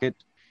V2 rocket.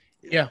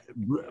 Yeah,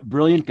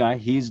 brilliant guy.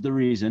 He's the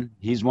reason.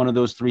 He's one of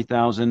those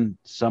 3,000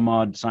 some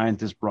odd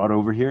scientists brought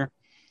over here,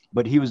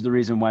 but he was the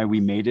reason why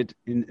we made it.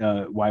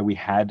 Why we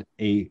had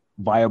a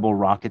viable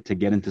rocket to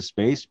get into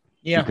space.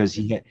 Yeah,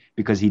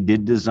 because he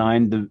did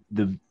design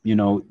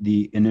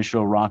the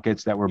initial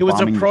rockets that were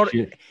bombing the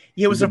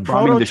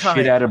prototype.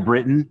 Shit out of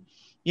Britain.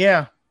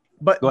 Yeah,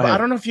 but I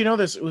don't know if you know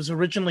this. It was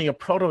originally a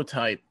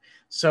prototype.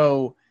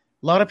 So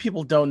a lot of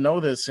people don't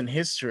know this in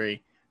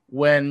history.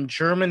 When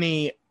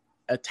Germany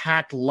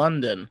attacked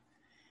London,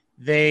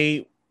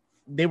 they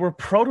were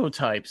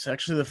prototypes.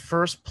 Actually, the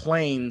first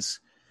planes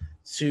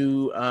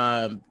to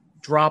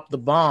drop the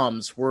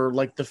bombs were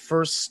like the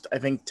first, I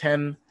think,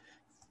 10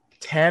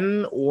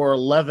 or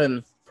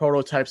 11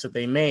 prototypes that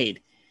they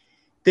made.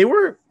 They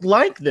were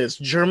like this.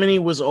 Germany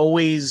was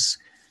always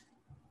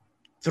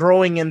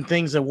throwing in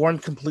things that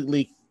weren't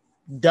completely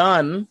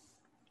done,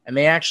 and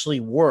they actually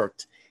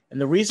worked. And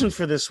the reason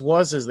for this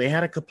is they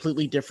had a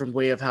completely different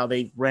way of how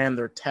they ran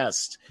their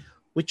tests,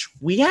 which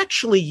we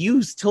actually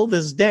use till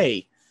this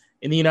day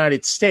in the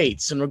United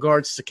States in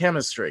regards to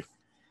chemistry.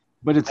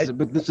 But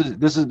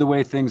this is the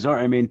way things are.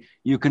 I mean,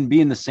 you can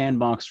be in the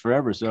sandbox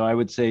forever. So I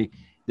would say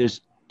there's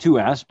two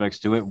aspects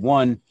to it.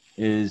 One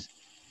is,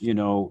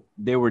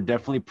 they were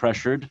definitely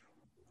pressured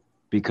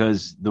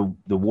because the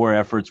war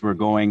efforts were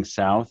going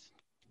south.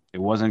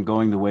 It wasn't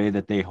going the way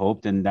that they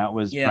hoped, and that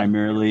was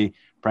primarily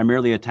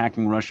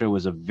attacking Russia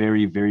was a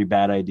very, very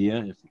bad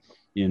idea.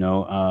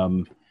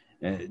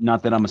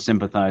 Not that I'm a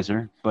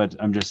sympathizer, but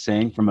I'm just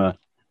saying from a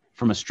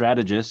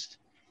strategist.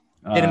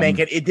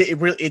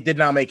 It did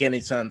not make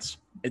any sense.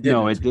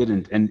 No, it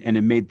didn't, and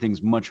it made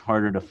things much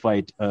harder to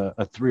fight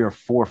a 3 or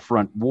 4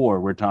 front war.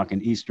 We're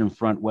talking Eastern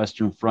Front,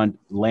 Western Front,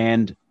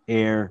 land,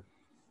 air,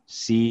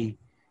 sea.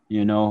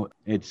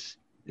 It's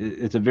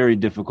a very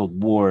difficult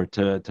war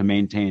to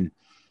maintain.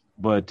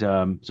 But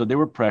so they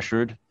were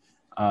pressured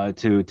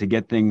to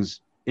get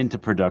things into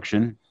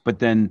production. But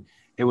then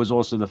it was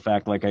also the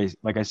fact, like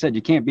I said,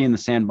 you can't be in the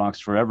sandbox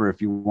forever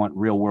if you want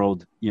real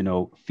world,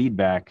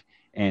 feedback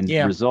and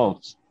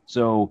results.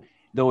 So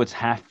though it's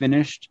half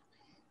finished,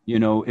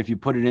 if you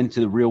put it into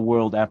the real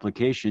world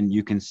application,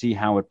 you can see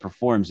how it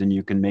performs and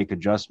you can make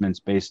adjustments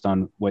based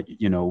on what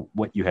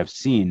you have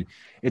seen.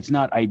 It's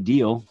not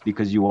ideal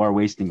because you are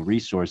wasting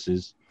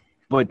resources,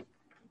 but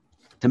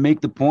to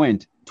make the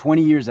point,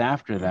 20 years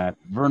after that,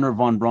 Wernher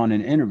von Braun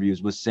in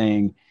interviews was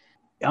saying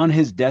on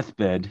his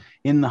deathbed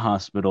in the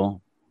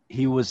hospital,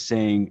 he was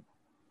saying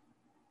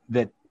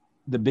that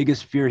the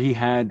biggest fear he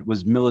had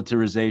was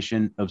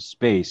militarization of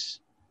space.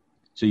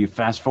 So you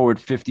fast forward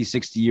 50,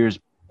 60 years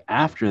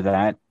after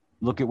that,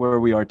 look at where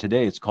we are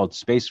today. It's called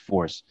Space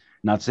Force.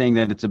 Not saying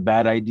that it's a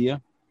bad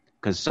idea,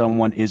 because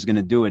someone is going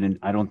to do it, and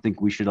I don't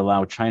think we should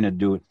allow China to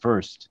do it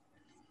first.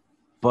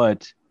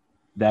 But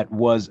that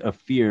was a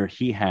fear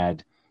he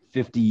had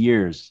 50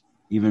 years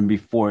even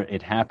before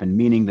it happened,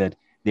 meaning that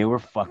they were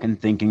fucking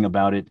thinking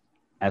about it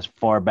as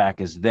far back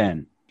as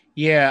then.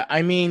 Yeah,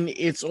 I mean,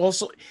 it's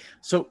also...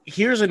 So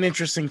here's an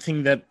interesting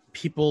thing that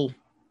people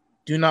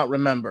do not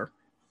remember.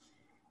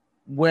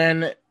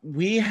 When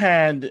we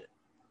had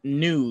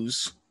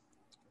news,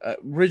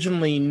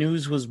 originally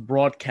news was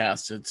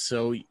broadcasted,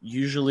 so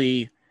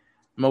usually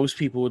most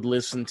people would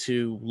listen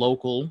to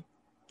local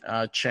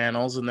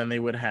channels, and then they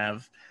would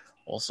have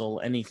also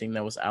anything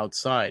that was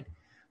outside.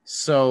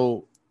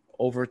 So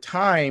over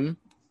time,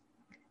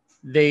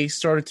 they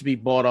started to be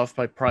bought off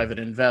by private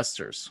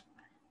investors.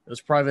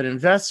 Those private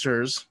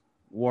investors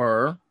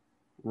were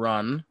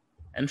run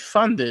and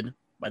funded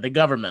by the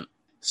government.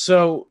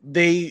 So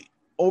they,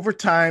 over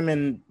time,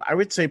 and I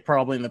would say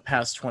probably in the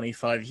past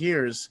 25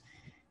 years,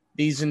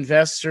 these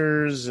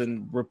investors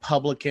and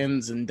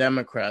Republicans and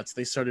Democrats,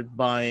 they started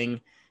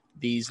buying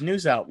these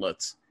news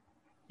outlets.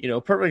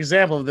 A perfect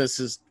example of this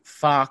is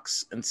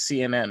Fox and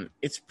CNN.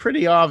 It's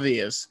pretty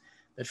obvious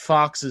that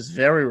Fox is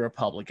very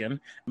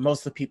Republican. Most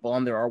of the people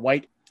on there are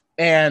white.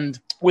 And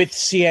with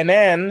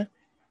CNN,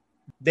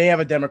 they have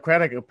a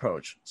Democratic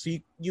approach. So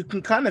you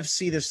can kind of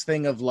see this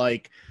thing of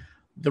like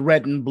the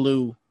red and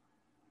blue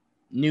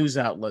news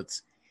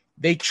outlets.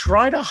 They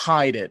try to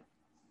hide it.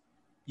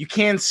 You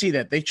can see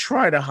that. They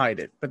try to hide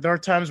it, but there are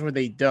times where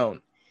they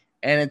don't.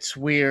 And it's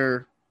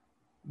where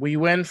we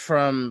went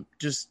from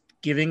just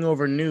giving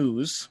over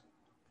news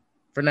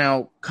for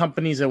now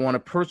companies that want to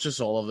purchase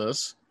all of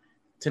this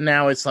to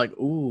now it's like,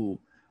 ooh,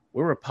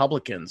 we're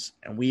Republicans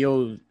and we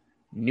own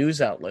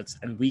news outlets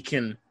and we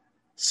can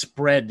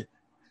spread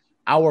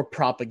our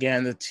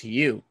propaganda to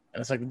you. And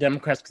it's like the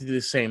Democrats could do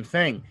the same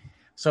thing.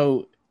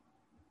 So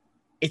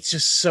it's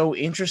just so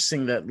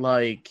interesting that,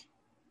 like,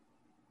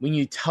 when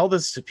you tell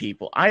this to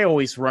people, I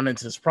always run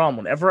into this problem.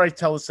 Whenever I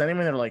tell this to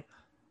anyone, they're like,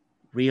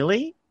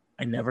 really?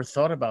 I never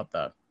thought about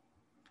that.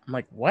 I'm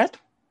like, what?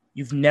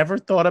 You've never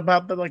thought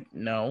about that? Like,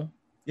 no.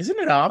 Isn't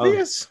it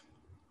obvious? Oh,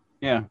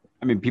 yeah.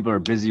 I mean, people are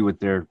busy with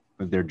their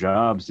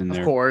jobs and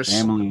their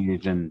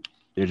families, and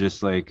they're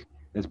just like,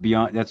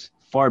 that's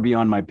far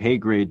beyond my pay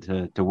grade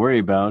to worry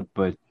about.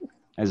 But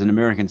as an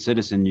American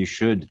citizen, you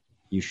should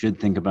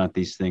think about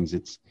these things.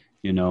 It's,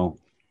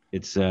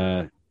 it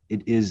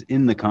is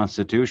in the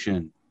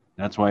Constitution.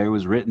 That's why it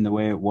was written the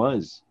way it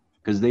was,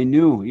 because they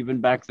knew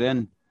even back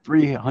then,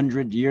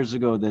 300 years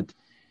ago, that,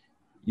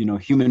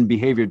 human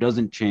behavior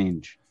doesn't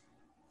change,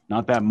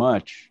 not that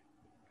much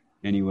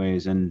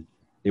anyways. And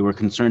they were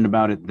concerned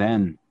about it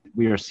then.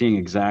 We are seeing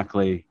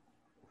exactly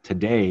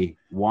today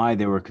why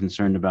they were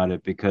concerned about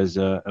it, because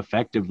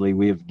effectively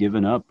we have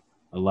given up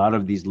a lot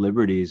of these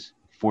liberties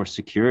for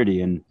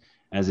security. And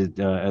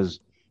as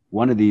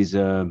one of these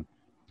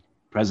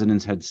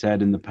presidents had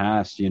said in the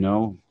past,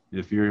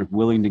 if you're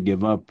willing to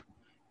give up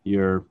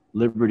your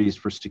liberties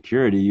for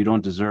security, you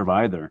don't deserve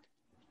either.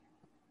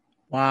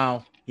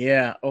 Wow.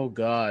 Yeah. Oh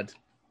God.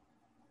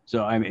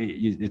 So I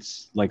mean,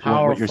 it's like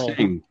what you're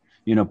saying.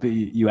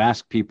 You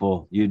ask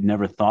people, you'd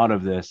never thought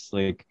of this.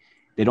 Like,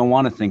 they don't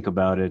want to think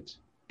about it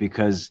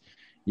because,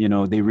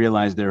 they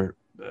realize they're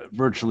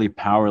virtually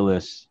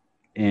powerless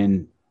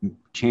in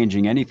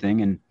changing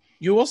anything. And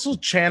you also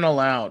channel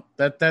out.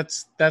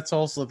 That's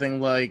also the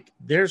thing. Like,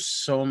 there's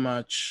so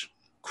much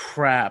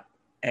crap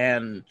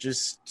and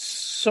just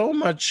so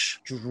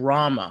much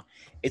drama.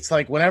 It's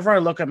like whenever I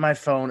look at my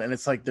phone and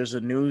it's like there's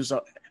a news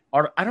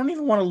article, I don't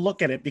even want to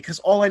look at it because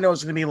all I know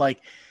is going to be like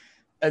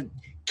a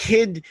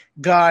kid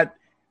got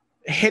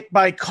hit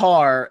by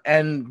car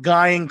and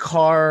guy in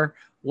car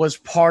was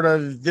part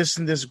of this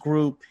and this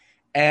group,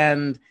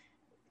 and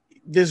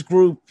this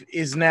group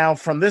is now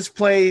from this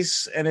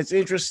place, and it's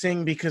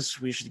interesting because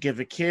we should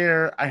give it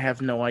care. I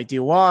have no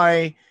idea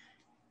why.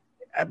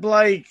 I'm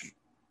like,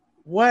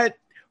 what?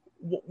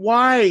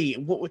 Why?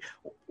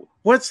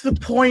 What's the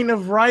point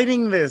of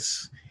writing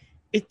this?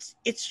 It's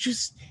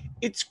just,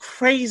 it's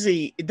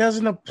crazy. It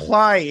doesn't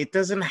apply. It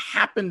doesn't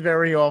happen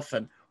very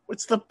often.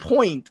 What's the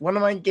point? What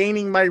am I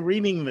gaining by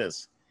reading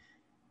this?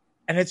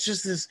 And it's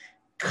just this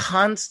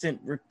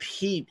constant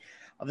repeat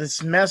of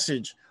this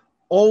message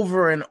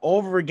over and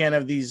over again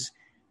of these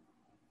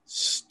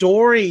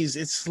stories.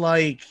 It's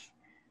like,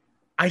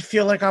 I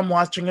feel like I'm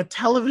watching a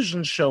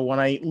television show when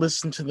I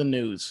listen to the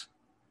news.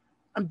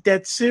 I'm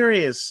dead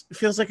serious. It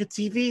feels like a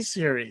TV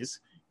series.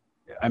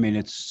 I mean,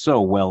 it's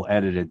so well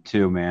edited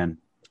too, man.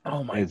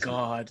 Oh my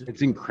God.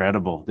 It's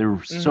incredible.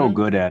 They're so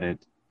good at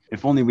it.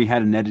 If only we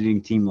had an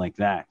editing team like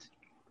that.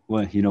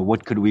 Well,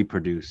 what could we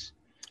produce?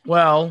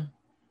 Well,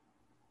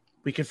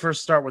 we could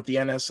first start with the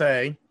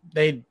NSA.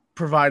 They'd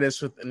provide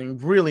us with a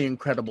really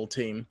incredible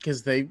team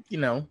because they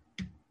want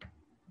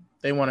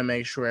to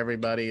make sure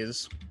everybody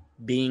is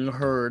being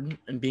heard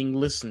and being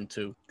listened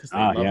to because they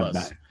love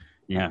us.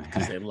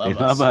 Because they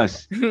love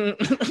us.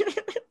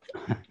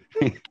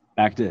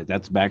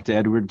 That's back to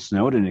Edward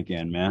Snowden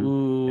again, man.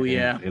 Ooh,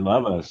 yeah. They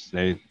love us.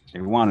 They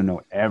want to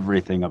know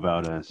everything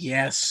about us.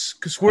 Yes,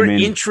 because we're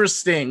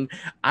interesting.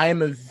 I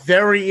am a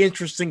very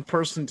interesting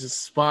person to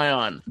spy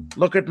on.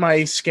 Look at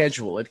my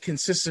schedule. It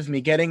consists of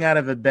me getting out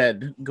of a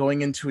bed,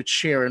 going into a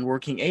chair, and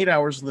working 8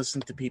 hours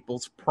listening to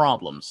people's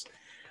problems.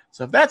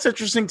 So if that's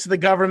interesting to the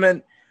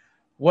government,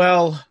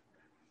 well,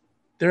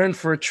 they're in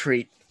for a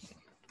treat.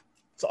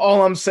 That's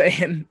all I'm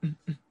saying.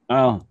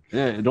 Oh,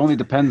 yeah, it only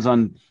depends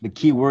on the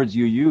key words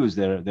you use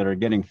that are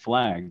getting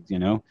flagged,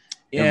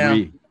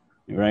 Yeah.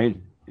 Right?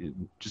 It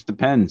just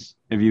depends.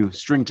 If you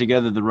string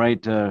together the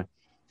right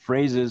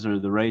phrases or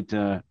the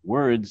right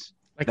words.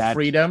 Like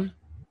freedom?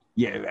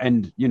 Yeah,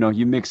 and,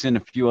 you mix in a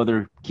few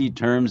other key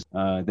terms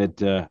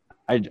that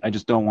I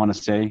just don't want to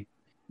say.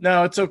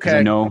 No, it's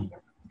okay.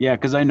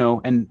 Because I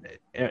know, and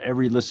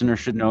every listener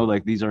should know,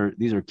 like, these are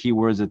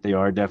keywords that they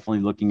are definitely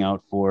looking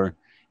out for.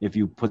 If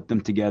you put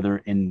them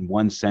together in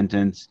one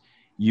sentence,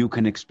 you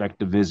can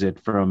expect a visit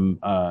from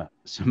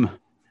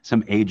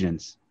some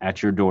agents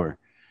at your door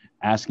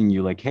asking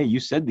you, like, hey, you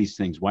said these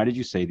things. Why did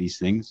you say these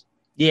things?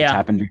 Yeah. It's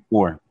happened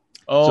before.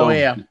 Oh, so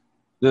yeah.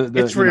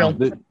 It's real.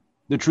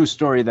 the true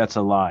story that's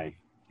a lie.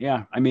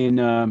 Yeah, I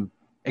mean,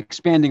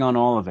 expanding on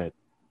all of it.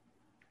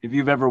 If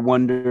you've ever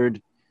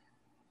wondered,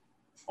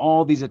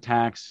 all these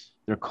attacks,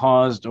 they're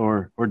caused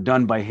or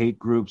done by hate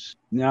groups.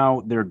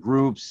 Now they're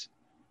groups,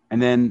 and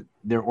then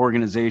they're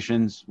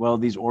organizations. Well,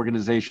 these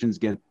organizations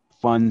get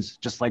funds,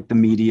 just like the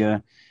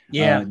media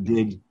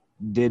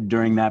did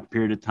during that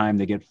period of time.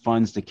 They get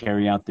funds to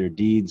carry out their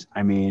deeds.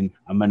 I mean,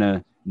 I'm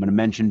gonna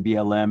mention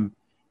BLM.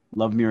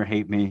 Love me or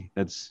hate me.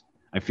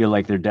 I feel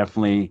like they're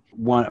definitely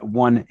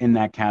one in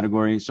that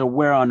category. So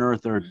where on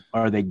earth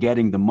are they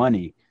getting the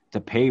money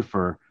to pay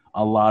for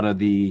a lot of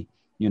the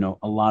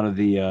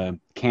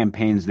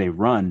campaigns they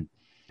run?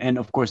 And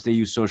of course, they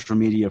use social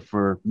media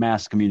for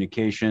mass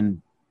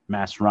communication,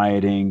 mass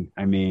rioting.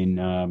 I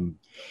mean,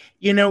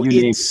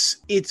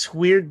 it's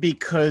weird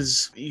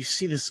because you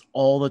see this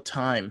all the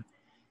time.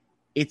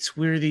 It's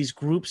where these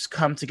groups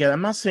come together.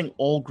 I'm not saying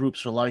all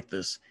groups are like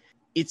this.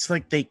 It's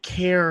like they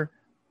care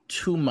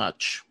too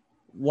much.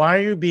 Why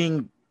are you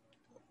being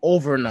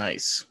over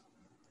nice?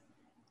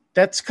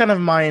 That's kind of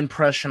my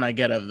impression I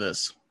get of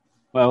this.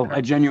 Well, I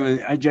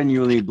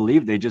genuinely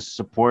believe they just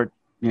support,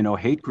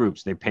 hate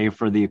groups. They pay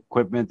for the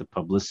equipment, the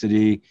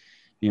publicity.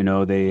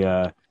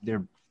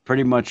 They're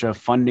pretty much a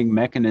funding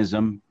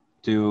mechanism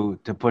to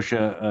push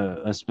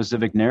a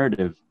specific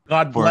narrative.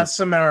 God bless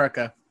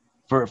America.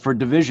 For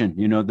division.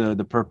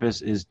 The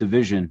purpose is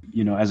division.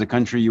 As a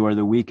country, you are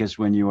the weakest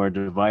when you are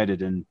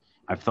divided. And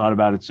I've thought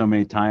about it so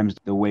many times.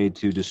 The way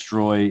to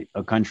destroy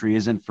a country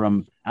isn't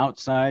from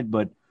outside,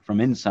 but from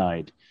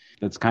inside.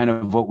 That's kind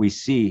of what we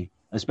see,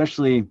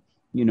 especially,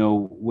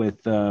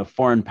 with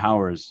foreign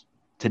powers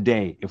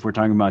today. If we're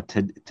talking about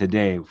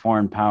today,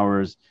 foreign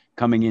powers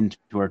coming into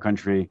our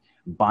country,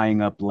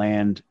 buying up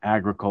land,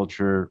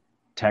 agriculture,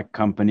 tech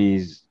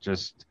companies,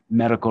 just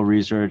medical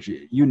research,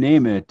 you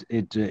name it.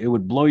 It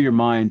would blow your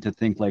mind to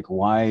think like,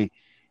 why,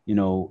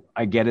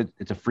 I get it.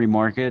 It's a free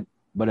market.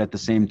 But at the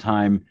same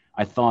time,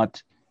 I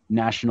thought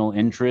national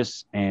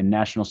interests and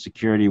national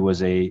security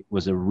was a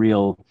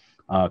real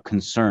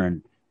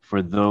concern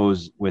for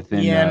those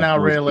within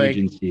those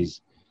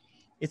agencies.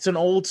 It's an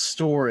old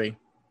story,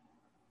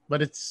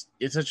 but it's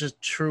such a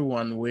true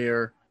one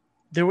where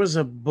there was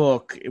a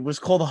book. It was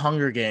called The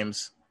Hunger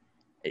Games.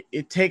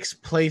 It takes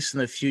place in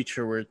the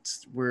future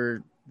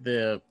where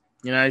the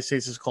United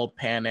States is called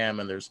Pan Am,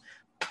 and there's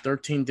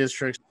 13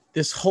 districts.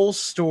 This whole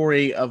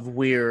story of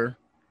where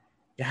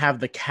you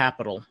have the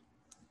capital,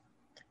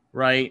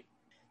 right?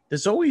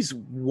 There's always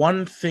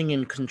one thing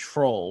in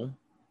control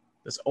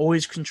that's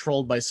always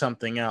controlled by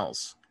something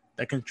else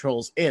that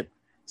controls it,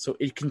 so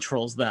it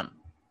controls them.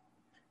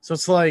 So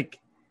it's like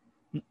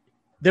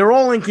they're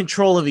all in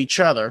control of each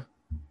other.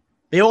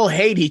 They all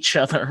hate each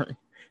other.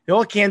 They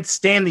all can't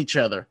stand each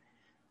other.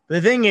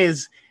 The thing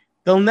is,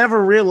 they'll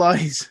never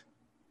realize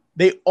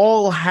they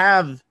all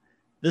have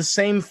the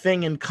same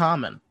thing in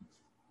common.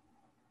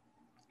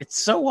 It's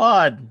so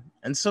odd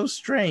and so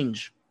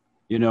strange.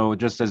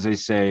 Just as they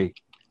say,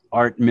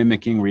 art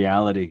mimicking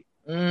reality.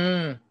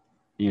 Or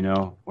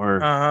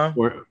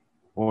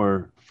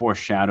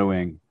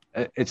foreshadowing.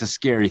 It's a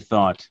scary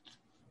thought,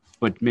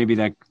 but maybe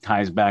that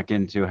ties back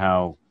into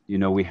how,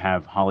 we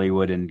have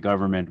Hollywood and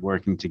government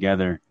working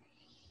together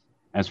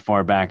as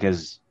far back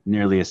as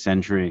nearly a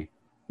century.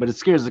 But it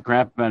scares the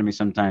crap out of me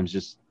sometimes,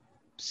 just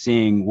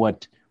seeing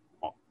what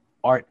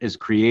art is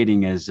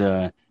creating as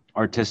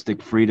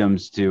artistic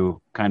freedoms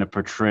to kind of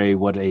portray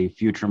what a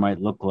future might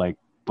look like.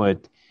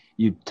 But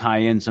you tie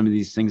in some of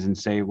these things and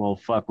say, well,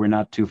 fuck, we're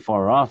not too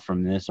far off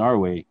from this, are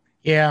we?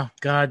 Yeah,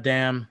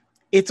 goddamn.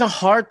 It's a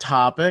hard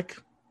topic,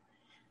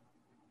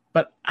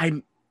 but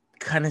I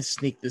kind of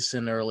sneaked this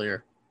in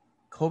earlier.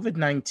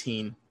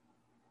 COVID-19.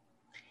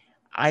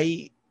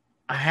 I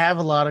have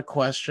a lot of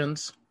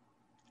questions.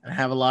 I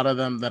have a lot of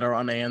them that are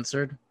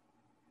unanswered,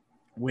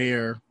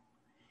 where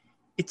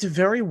it's a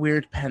very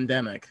weird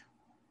pandemic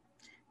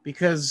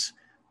because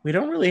we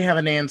don't really have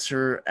an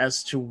answer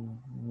as to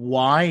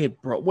why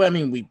it broke. Well, I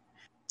mean,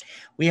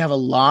 we have a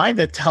lie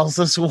that tells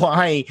us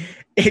why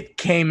it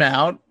came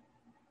out,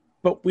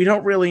 but we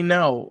don't really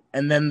know.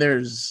 And then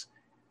there's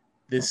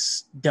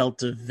this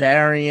Delta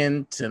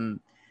variant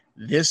and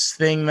this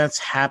thing that's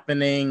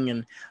happening.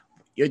 And,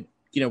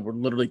 we're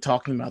literally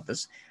talking about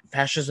this.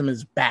 Fascism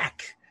is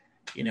back.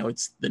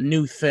 It's the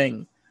new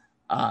thing.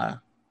 Kind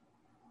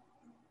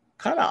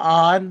of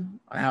odd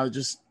how it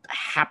just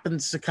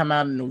happens to come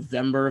out in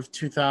November of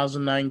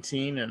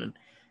 2019, and it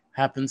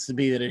happens to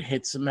be that it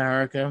hits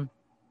America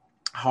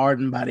hard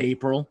in about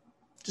April.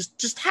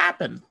 Just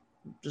happened.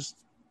 Just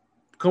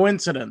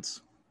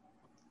coincidence.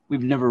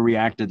 We've never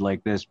reacted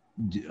like this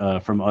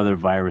from other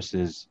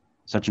viruses.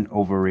 Such an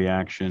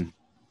overreaction,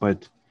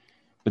 but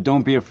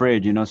don't be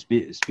afraid.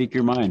 Speak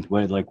your mind.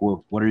 What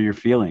are your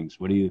feelings?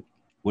 What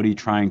are you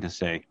trying to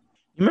say?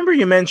 Remember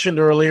you mentioned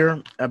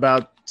earlier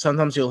about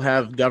sometimes you'll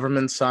have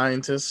government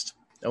scientists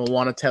that will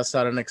want to test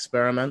out an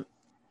experiment.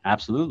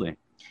 Absolutely.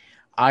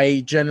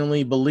 I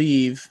genuinely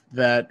believe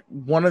that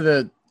one of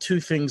the two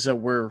things that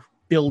we're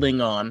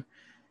building on,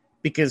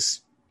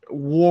 because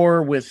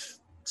war with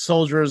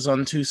soldiers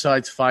on two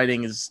sides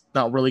fighting is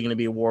not really going to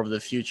be a war of the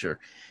future.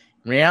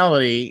 In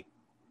reality,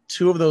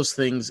 two of those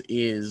things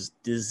is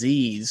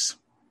disease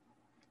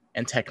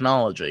and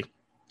technology.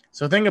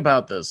 So think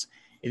about this.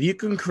 If you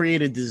can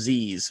create a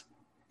disease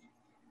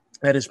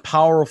that is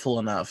powerful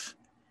enough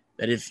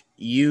that if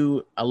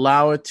you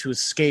allow it to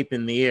escape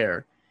in the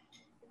air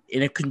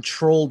in a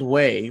controlled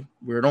way,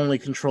 where it only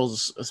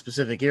controls a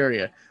specific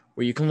area,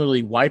 where you can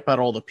literally wipe out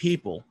all the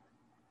people,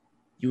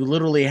 you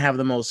literally have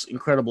the most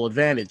incredible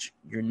advantage.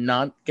 You're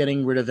not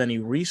getting rid of any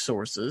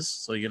resources,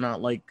 so you're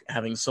not like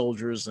having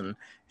soldiers and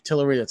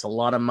artillery. That's a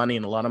lot of money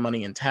and a lot of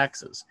money in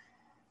taxes.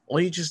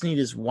 All you just need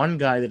is one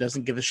guy that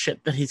doesn't give a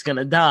shit that he's going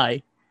to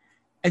die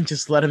and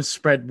just let him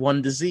spread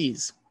one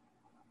disease.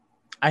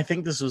 I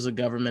think this was a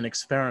government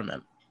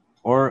experiment.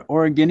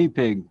 Or a guinea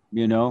pig,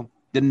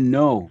 didn't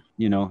know,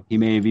 he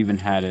may have even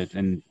had it.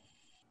 And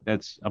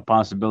that's a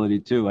possibility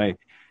too.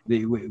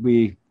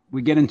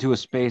 We get into a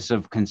space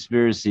of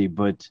conspiracy,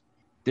 but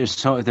there's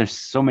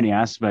so many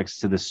aspects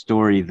to the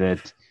story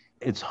that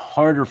it's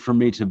harder for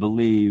me to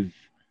believe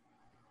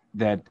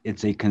that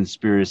it's a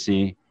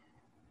conspiracy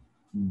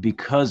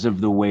because of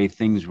the way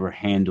things were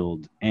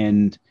handled.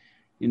 And,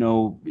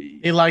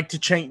 they like to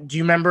change. Do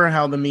you remember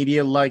how the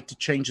media liked to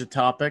change the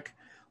topic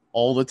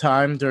all the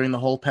time during the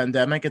whole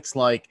pandemic? It's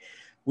like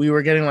we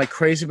were getting like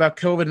crazy about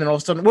COVID, and all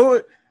of a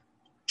sudden,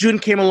 June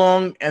came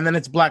along, and then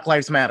it's Black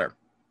Lives Matter.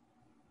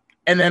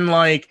 And then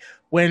like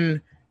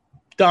when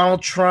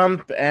Donald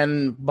Trump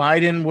and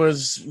Biden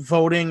was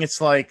voting, it's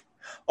like,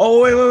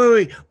 oh,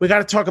 wait. We got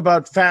to talk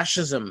about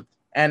fascism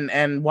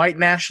and white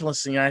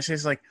nationalists in the United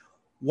States. Like,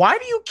 why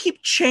do you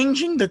keep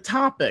changing the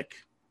topic?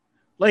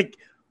 Like,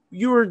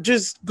 you were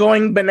just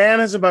going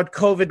bananas about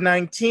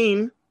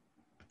COVID-19,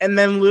 and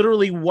then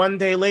literally one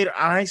day later,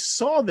 I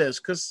saw this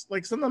because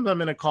like sometimes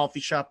I'm in a coffee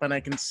shop and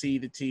I can see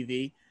the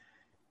TV.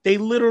 They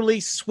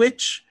literally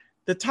switch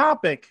the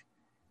topic.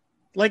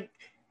 Like,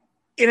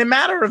 in a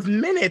matter of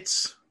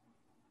minutes,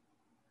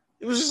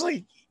 it was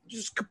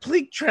just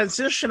complete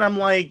transition. I'm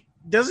like,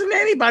 doesn't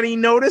anybody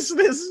notice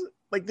this?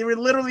 Like, they were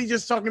literally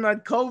just talking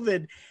about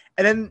COVID,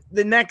 and then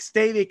the next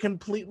day they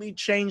completely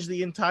changed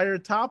the entire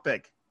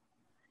topic.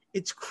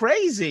 It's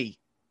crazy.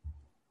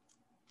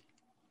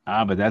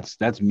 But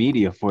that's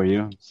media for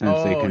you,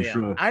 since they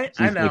control. Yeah.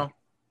 I know.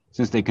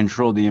 Since they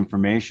control the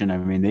information, I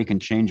mean, they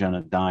can change on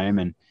a dime,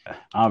 and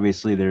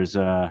obviously there's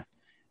a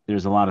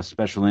lot of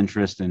special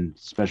interest and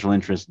special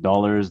interest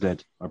dollars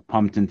that are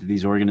pumped into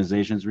these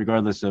organizations,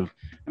 regardless of,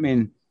 I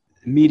mean,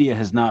 media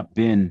has not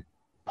been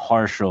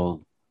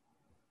partial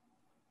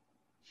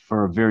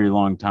for a very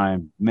long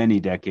time,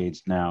 many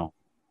decades now,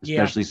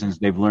 especially since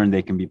they've learned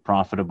they can be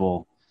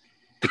profitable.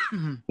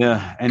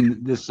 Yeah.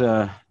 And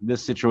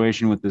this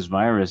situation with this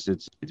virus,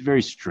 it's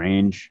very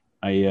strange.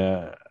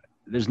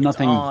 There's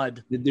nothing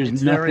odd. There's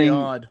nothing very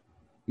odd.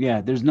 Yeah.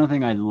 There's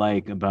nothing I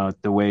like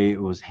about the way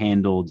it was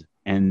handled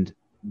and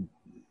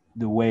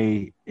the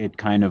way it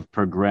kind of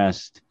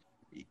progressed.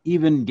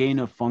 Even gain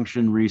of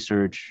function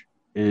research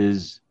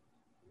is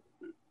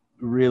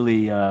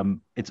really,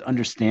 it's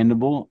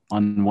understandable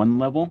on one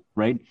level,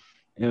 right?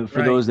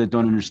 For those that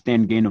don't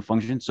understand gain of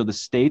function. So the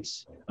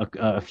states,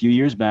 a few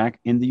years back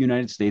in the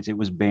United States, it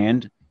was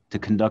banned to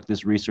conduct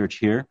this research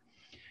here.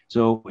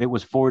 So it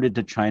was forwarded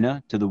to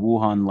China, to the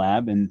Wuhan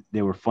lab, and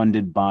they were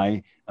funded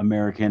by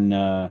American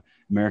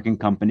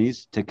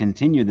companies to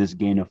continue this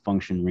gain of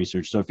function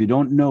research. So if you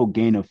don't know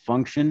gain of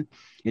function,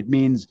 it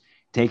means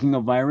taking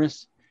a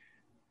virus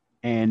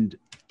and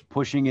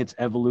pushing its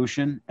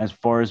evolution as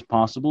far as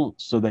possible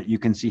so that you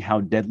can see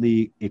how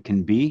deadly it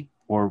can be,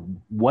 or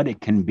what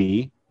it can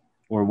be,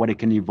 or what it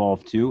can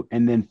evolve to,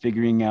 and then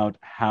figuring out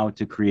how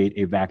to create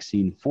a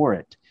vaccine for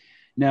it.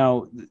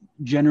 Now,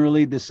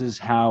 generally, this is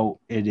how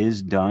it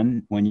is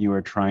done when you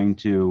are trying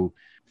to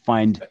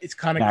find it's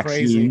kind of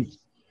vaccines.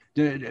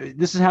 Crazy.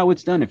 This is how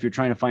it's done if you're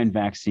trying to find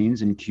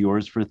vaccines and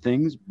cures for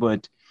things.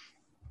 But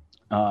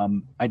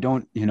I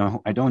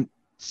don't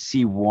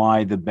see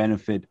why the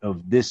benefit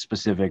of this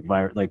specific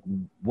virus, like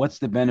what's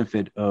the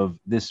benefit of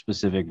this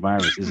specific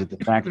virus? Is it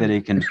the fact that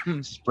it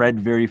can spread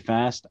very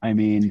fast? I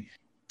mean,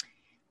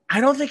 I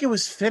don't think it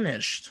was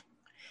finished.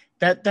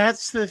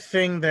 That's the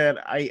thing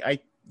that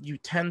you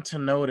tend to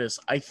notice.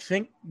 I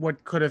think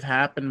what could have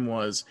happened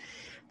was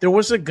there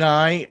was a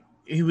guy,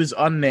 he was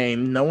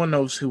unnamed, no one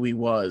knows who he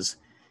was,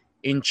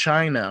 in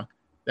China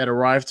that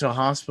arrived to a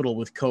hospital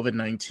with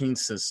COVID-19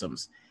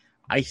 systems.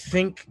 I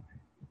think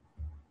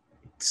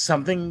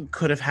something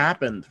could have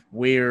happened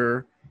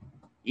where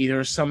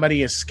either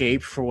somebody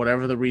escaped for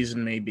whatever the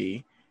reason may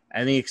be,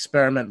 and the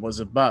experiment was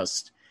a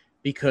bust.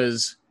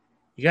 Because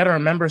you got to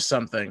remember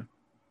something.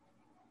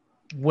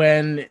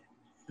 When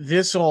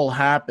this all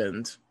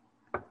happened,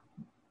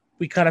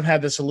 we kind of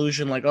had this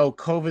illusion like, oh,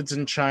 COVID's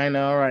in China.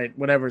 All right,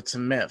 whatever, it's a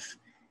myth.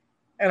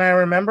 And I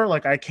remember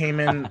like I came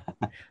in,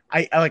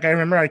 I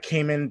remember I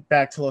came in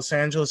back to Los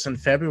Angeles in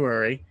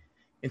February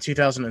in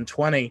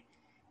 2020,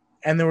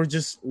 and there were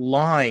just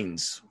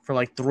lines for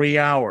like 3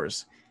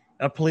 hours.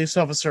 A police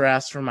officer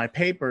asked for my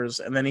papers,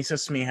 and then he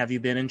says to me, "Have you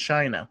been in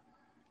China?"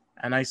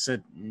 And I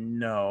said,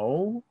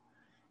 no.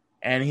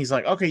 And he's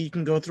like, okay, you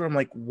can go through. I'm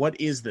like, what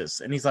is this?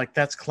 And he's like,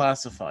 that's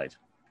classified.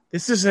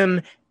 This is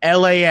in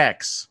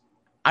LAX.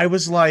 I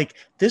was like,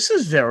 this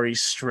is very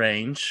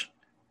strange.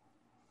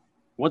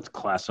 What's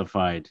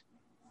classified?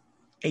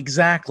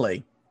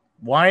 Exactly.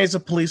 Why is a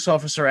police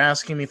officer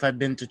asking me if I've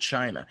been to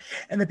China?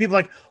 And the people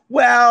are like,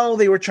 well,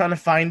 they were trying to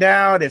find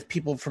out if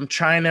people from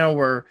China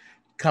were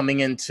coming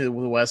into the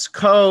West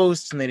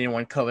Coast and they didn't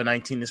want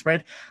COVID-19 to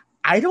spread.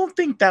 I don't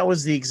think that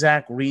was the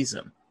exact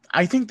reason.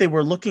 I think they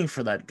were looking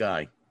for that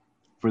guy.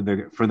 For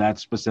that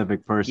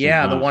specific person.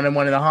 Yeah, the one in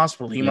the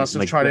hospital. He must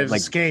have tried to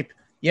escape.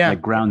 Yeah.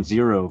 Like Ground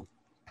Zero.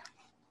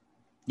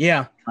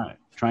 Yeah.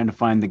 Trying to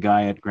find the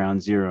guy at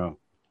Ground Zero.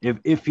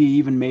 If he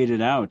even made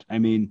it out. I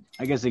mean,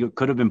 I guess it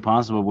could have been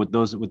possible with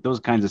those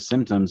kinds of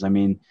symptoms. I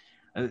mean,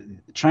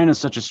 China's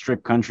such a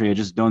strict country. I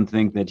just don't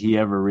think that he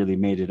ever really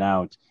made it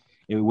out.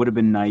 It would have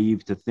been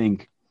naive to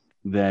think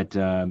that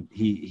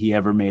he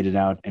ever made it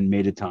out and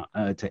made it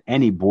to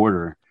any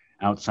border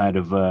outside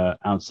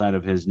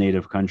of his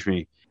native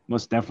country.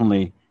 Most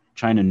definitely,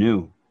 China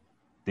knew.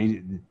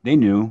 They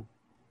knew.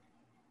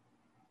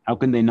 How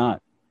can they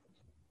not?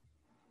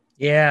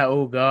 Yeah.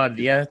 Oh God.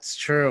 Yeah, it's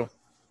true.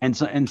 And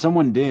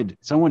someone did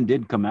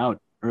come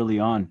out early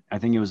on. I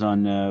think it was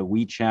on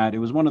WeChat. It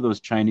was one of those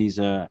Chinese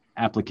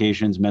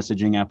applications,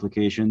 messaging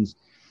applications,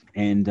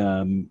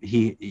 and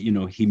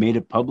he made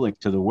it public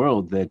to the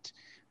world that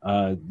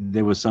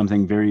there was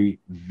something very,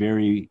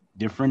 very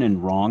different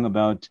and wrong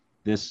about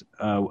this,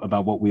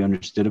 about what we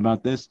understood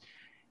about this.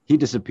 He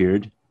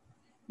disappeared.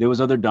 There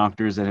was other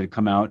doctors that had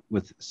come out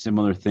with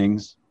similar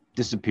things,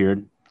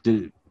 disappeared,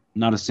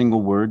 not a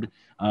single word.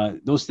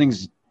 Those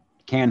things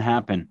can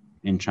happen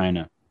in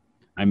China.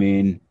 I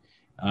mean,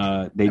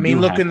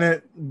 look in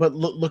the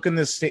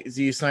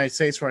United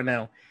States right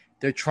now.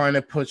 They're trying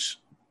to push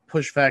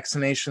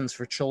vaccinations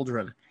for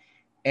children,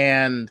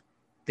 and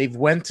they've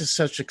went to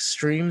such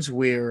extremes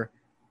where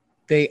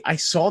I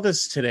saw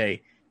this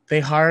today. They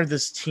hired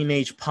this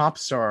teenage pop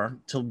star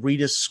to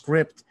read a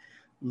script,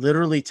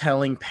 literally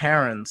telling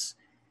parents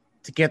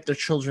to get their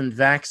children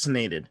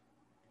vaccinated.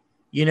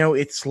 You know,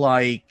 it's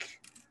like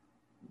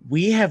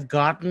we have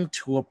gotten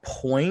to a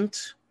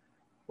point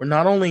where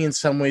not only in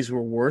some ways we're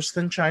worse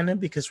than China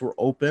because we're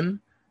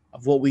open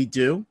of what we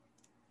do,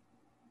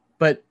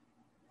 but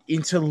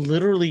into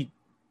literally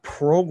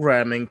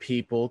programming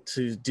people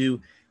to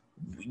do,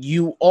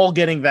 you all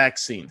getting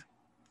vaccine.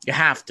 You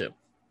have to.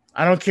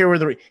 I don't care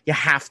whether you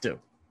have to.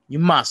 You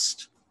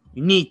must.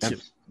 You need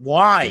to.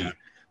 Why? Yeah.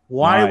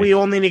 Why do we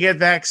all need to get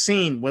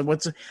vaccine?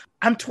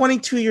 I'm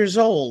 22 years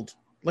old.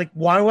 Like,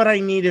 why would I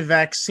need a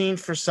vaccine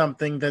for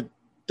something that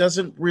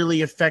doesn't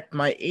really affect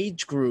my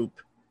age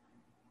group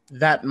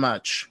that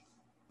much?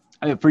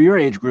 For your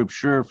age group,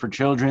 sure. For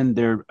children,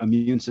 their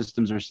immune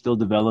systems are still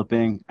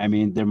developing. I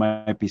mean, there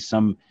might be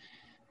some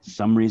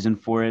reason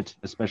for it,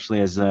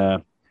 especially as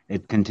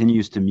it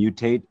continues to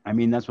mutate. I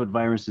mean, that's what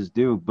viruses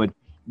do. But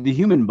the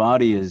human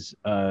body is,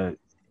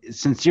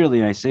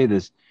 sincerely, I say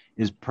this,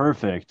 is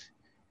perfect.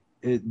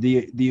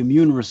 The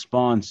immune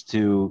response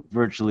to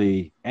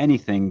virtually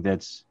anything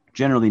that's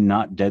generally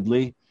not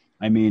deadly,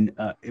 I mean,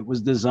 it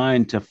was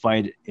designed to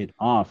fight it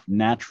off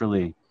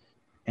naturally.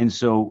 And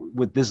so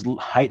with this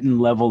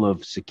heightened level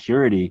of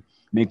security,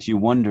 makes you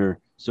wonder,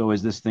 so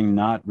is this thing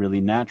not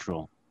really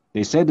natural?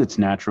 They said it's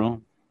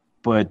natural,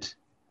 but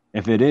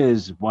if it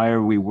is, why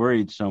are we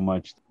worried so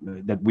much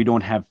that we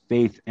don't have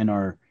faith in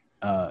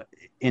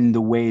in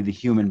the way the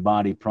human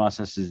body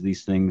processes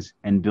these things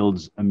and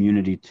builds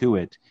immunity to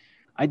it?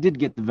 I did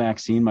get the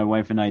vaccine. My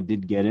wife and I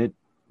did get it.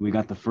 We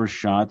got the first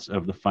shots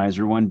of the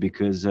Pfizer one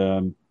because,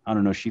 I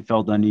don't know, she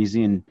felt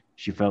uneasy and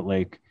she felt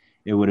like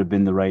it would have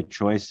been the right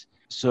choice.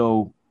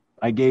 So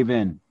I gave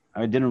in.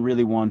 I didn't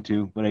really want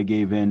to, but I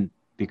gave in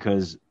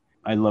because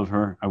I love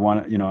her. I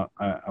want to,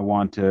 I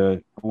want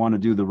to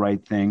do the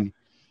right thing.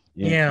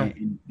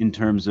 In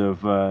terms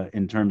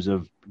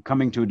of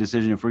coming to a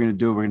decision. If we're going to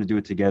do it, we're going to do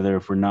it together.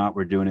 If we're not,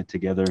 we're doing it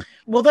together.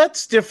 Well,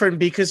 that's different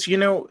because,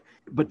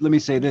 But let me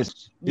say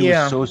this. It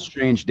was so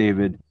strange,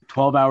 David.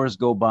 12 hours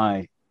go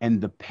by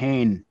and the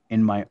pain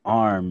in my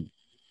arm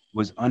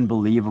was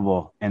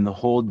unbelievable. And the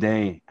whole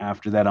day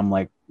after that, I'm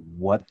like,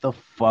 what the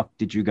fuck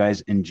did you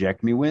guys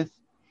inject me with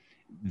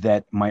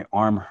that my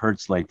arm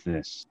hurts like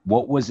this?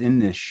 What was in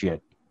this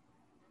shit?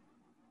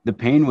 The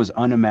pain was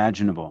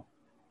unimaginable.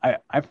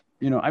 I've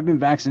been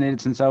vaccinated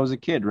since I was a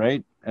kid,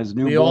 right? As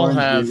newborns. We all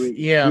have.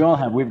 We all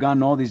have. We've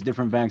gotten all these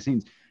different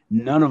vaccines.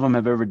 None of them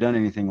have ever done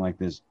anything like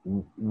this.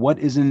 What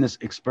is in this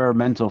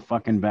experimental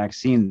fucking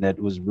vaccine that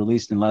was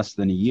released in less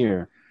than a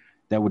year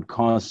that would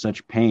cause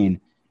such pain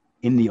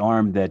in the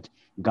arm that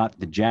got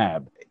the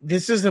jab?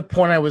 This is the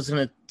point I was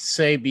going to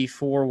say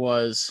before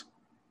was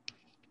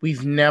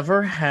we've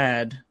never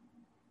had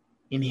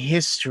in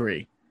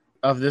history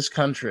of this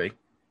country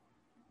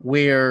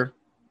where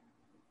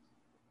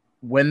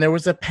when there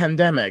was a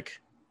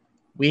pandemic,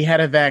 we had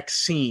a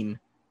vaccine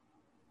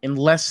in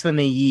less than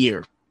a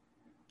year.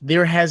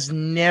 There has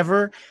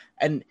never,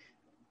 and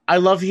I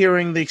love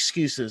hearing the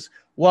excuses.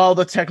 well,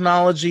 the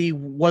technology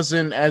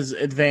wasn't as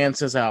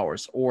advanced as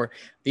ours. Or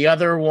the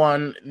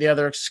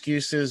other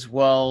excuse is,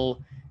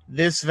 well,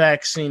 this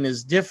vaccine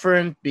is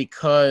different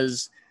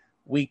because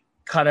we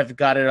kind of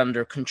got it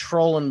under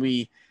control and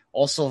we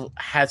also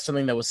had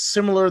something that was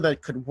similar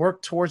that could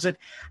work towards it.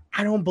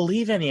 I don't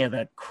believe any of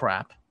that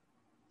crap.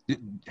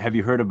 Have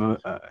you heard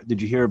about,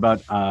 did you hear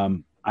about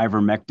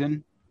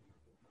ivermectin?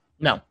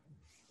 No.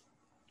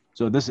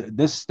 So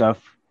this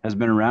stuff has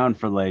been around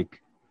for like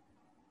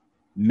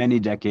many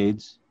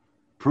decades,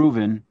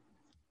 proven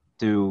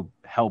to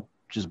help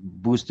just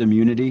boost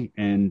immunity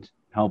and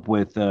help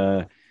with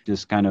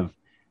just kind of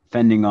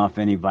fending off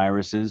any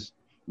viruses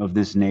of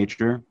this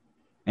nature.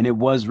 And it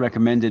was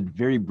recommended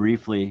very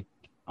briefly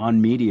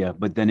on media,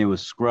 but then it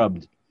was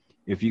scrubbed.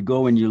 If you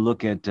go and you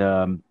look at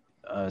a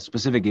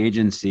specific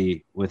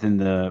agency within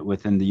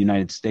the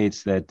United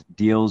States that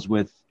deals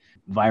with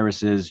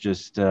viruses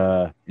just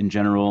in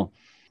general,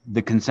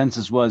 the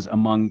consensus was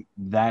among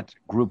that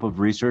group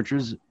of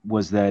researchers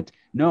was that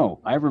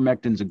no,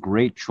 ivermectin's a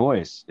great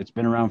choice. It's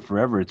been around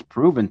forever. It's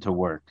proven to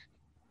work,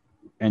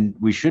 and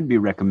we should be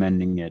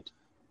recommending it.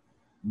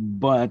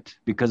 But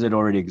because it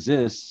already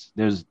exists,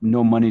 there's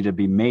no money to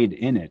be made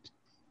in it.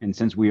 And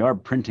since we are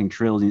printing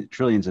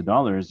trillions of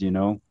dollars,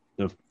 the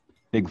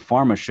big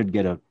pharma should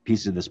get a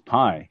piece of this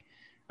pie.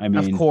 I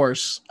mean, of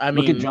course.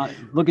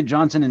 Look at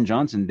Johnson and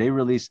Johnson. They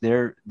released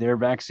their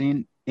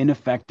vaccine,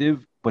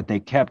 ineffective, but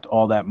they kept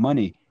all that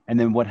money. And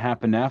then what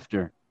happened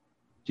after?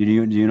 Do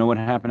you know what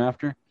happened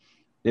after?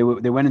 They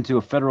went into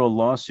a federal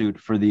lawsuit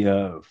for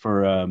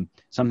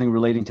something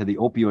relating to the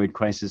opioid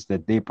crisis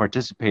that they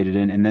participated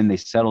in, and then they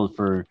settled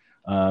for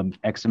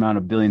X amount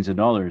of billions of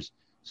dollars.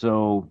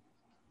 So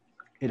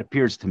it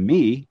appears to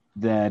me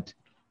that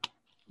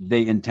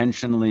they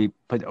intentionally,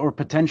 or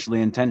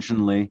potentially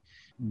intentionally,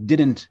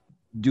 didn't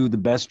do the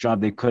best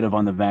job they could have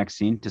on the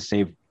vaccine to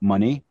save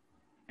money,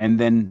 and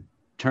then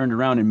turned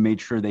around and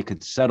made sure they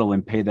could settle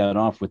and pay that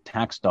off with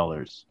tax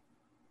dollars.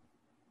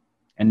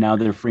 And now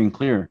they're free and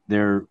clear.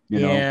 Their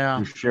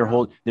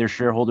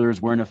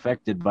shareholders weren't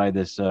affected by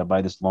this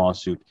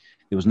lawsuit.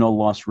 There was no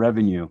lost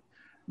revenue.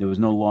 There was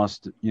no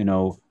lost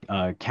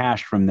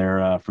cash from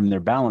their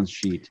balance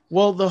sheet.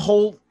 Well, the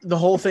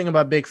whole thing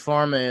about Big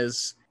Pharma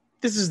is,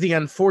 this is the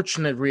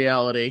unfortunate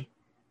reality.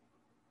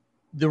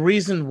 The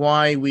reason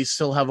why we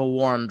still have a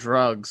war on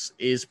drugs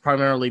is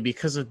primarily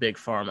because of Big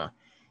Pharma.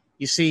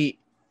 You see,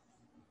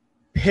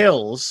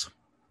 pills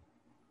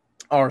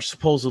are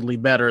supposedly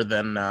better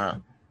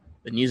than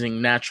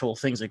using natural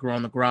things that grow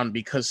on the ground,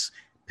 because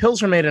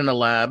pills are made in a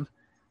lab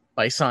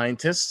by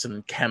scientists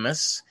and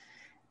chemists,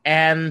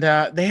 and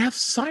they have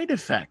side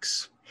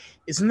effects.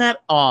 Isn't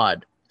that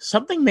odd?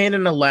 Something made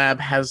in a lab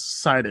has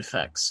side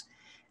effects.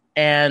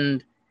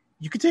 And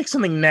you could take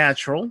something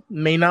natural,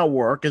 may not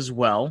work as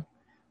well,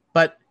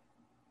 but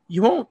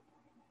you won't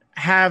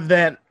have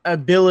that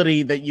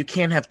ability that you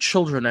can't have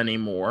children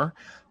anymore,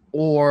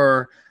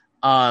 or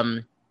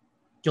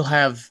you'll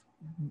have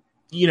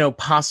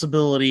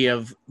possibility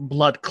of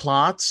blood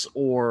clots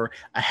or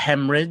a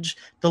hemorrhage.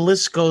 The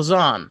list goes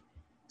on.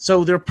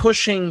 So they're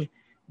pushing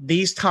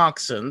these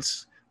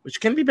toxins, which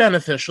can be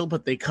beneficial,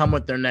 but they come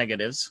with their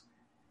negatives.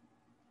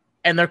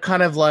 And they're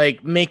kind of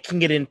like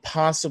making it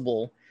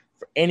impossible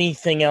for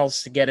anything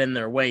else to get in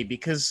their way,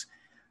 because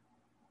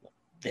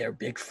they're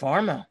Big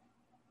Pharma.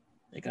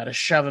 They got to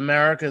shove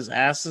America's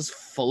asses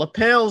full of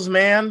pills,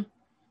 man.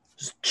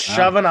 Just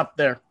shoving up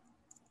there.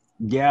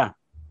 Yeah.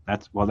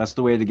 That's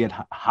the way to get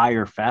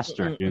higher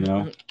faster,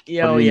 Your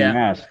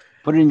ass.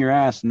 Put it in your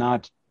ass,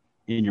 not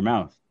in your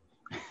mouth.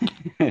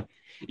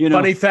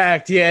 Funny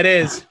fact. Yeah, it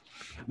is.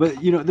 But,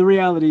 the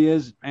reality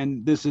is,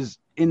 and this is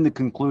in the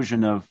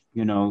conclusion of,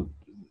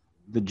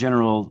 the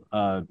general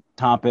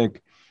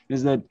topic,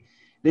 is that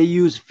they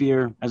use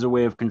fear as a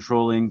way of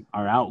controlling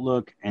our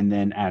outlook and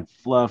then add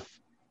fluff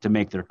to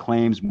make their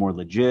claims more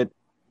legit.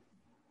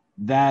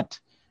 That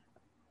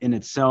in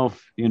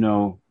itself,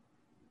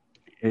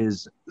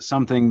 is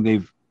something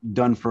they've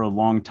done for a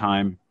long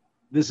time.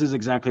 This is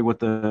exactly what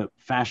the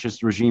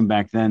fascist regime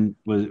back then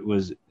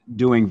was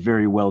doing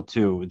very well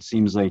too. It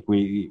seems like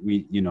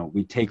we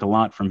take a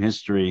lot from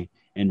history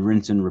and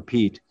rinse and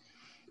repeat.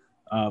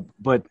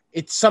 But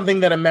it's something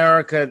that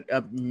America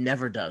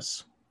never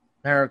does.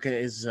 America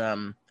is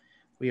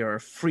we are a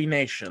free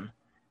nation.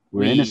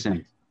 We're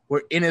innocent.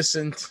 We're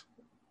innocent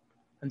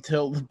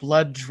until the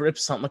blood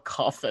drips on the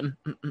coffin.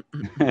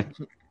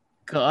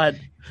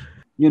 God.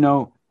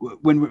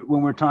 When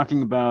we're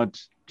talking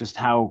about just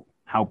how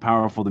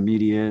powerful the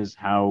media is,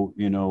 how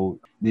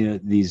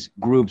these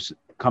groups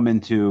come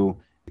to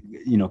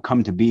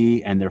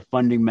be, and their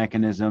funding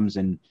mechanisms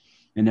and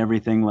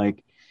everything,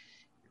 like,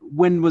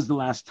 when was the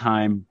last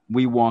time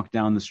we walked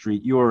down the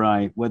street, you or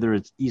I, whether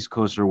it's East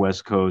Coast or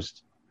West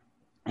Coast,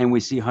 and we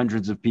see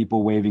hundreds of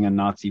people waving a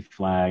Nazi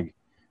flag,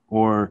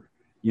 or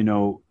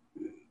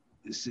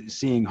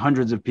seeing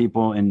hundreds of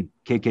people in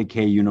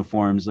KKK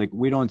uniforms? Like,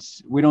 we don't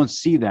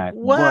see that.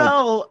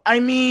 Well,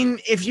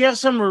 if you have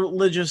some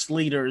religious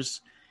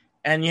leaders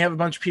and you have a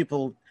bunch of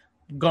people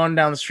going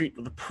down the street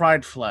with a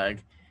pride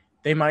flag,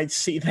 they might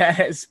see that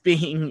as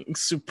being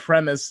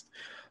supremacist.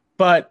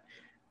 But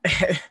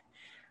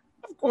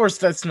of course,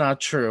 that's not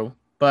true.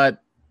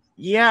 But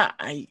yeah,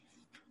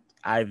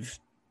 I've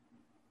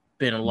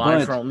been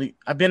alive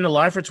I've been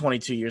alive for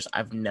 22 years.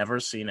 I've never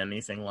seen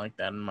anything like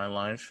that in my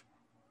life.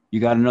 You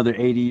got another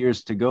 80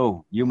 years to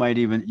go. You might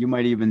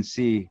even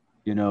see,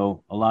 a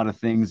lot of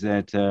things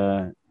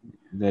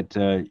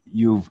that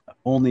you've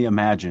only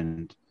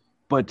imagined.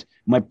 But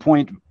my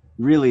point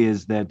really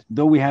is that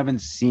though we haven't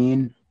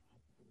seen,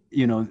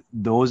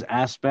 those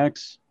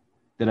aspects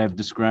that I've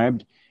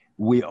described,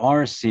 we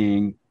are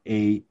seeing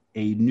a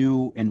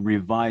new and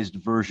revised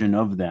version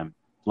of them,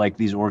 like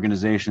these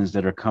organizations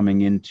that are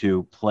coming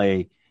into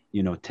play,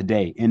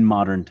 today in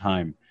modern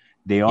time.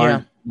 They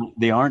aren't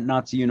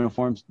Nazi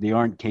uniforms, they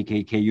aren't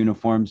KKK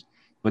uniforms,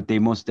 but they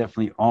most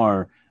definitely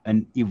are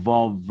an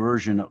evolved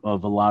version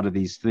of a lot of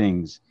these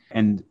things.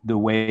 And the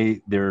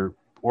way they're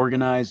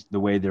organized, the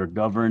way they're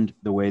governed,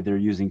 the way they're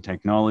using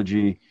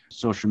technology,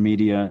 social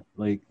media,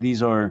 like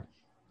these are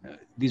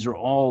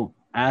all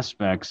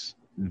aspects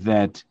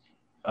that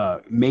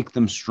make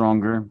them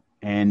stronger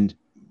and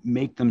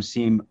make them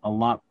seem a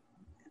lot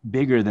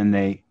bigger than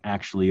they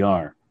actually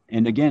are.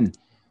 And again,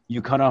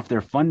 you cut off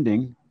their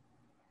funding,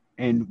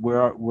 and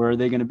where are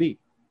they going to be?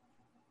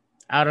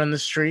 Out on the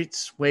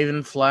streets,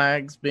 waving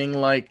flags, being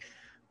like,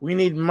 "We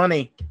need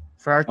money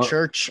for our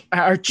church,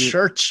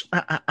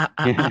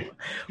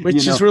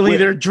 which is really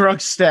their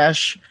drug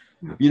stash."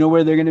 You know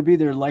where they're going to be?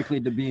 They're likely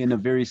to be in a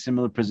very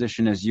similar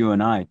position as you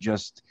and I,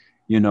 just,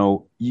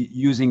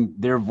 using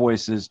their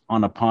voices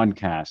on a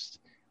podcast.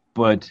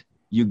 But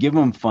you give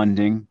them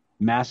funding,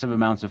 massive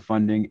amounts of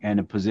funding and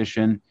a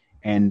position,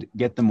 and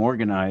get them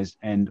organized.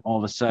 And all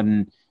of a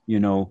sudden,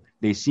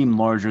 they seem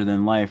larger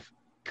than life,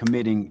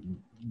 committing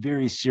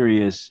very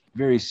serious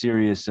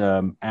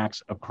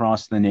acts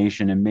across the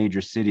nation in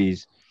major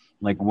cities,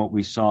 like what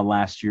we saw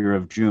last year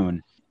of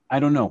June. I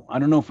don't know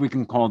if we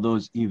can call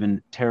those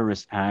even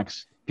terrorist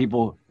acts.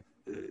 People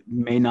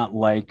may not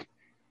like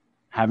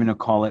having to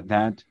call it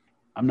that.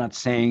 I'm not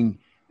saying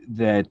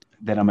that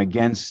I'm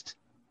against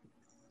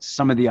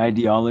some of the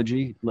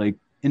ideology, like,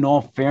 in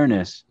all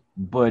fairness,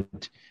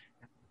 but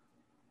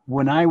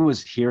when I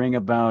was hearing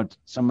about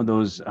some of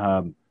those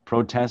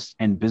protests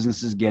and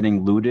businesses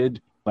getting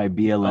looted by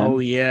BLM. Oh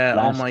yeah!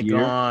 Oh my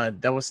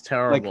God, that was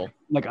terrible.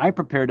 Like I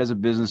prepared as a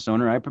business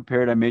owner. I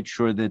made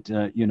sure that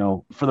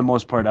for the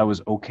most part I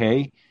was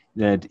okay.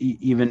 That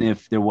even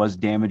if there was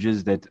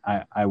damages, that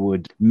I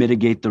would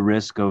mitigate the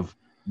risk of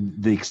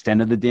the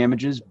extent of the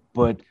damages.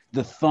 But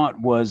the thought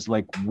was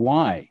like,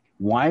 why?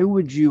 Why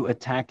would you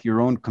attack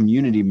your own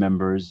community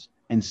members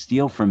and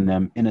steal from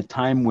them in a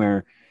time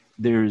where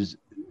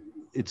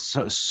it's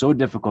so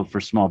difficult for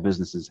small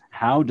businesses?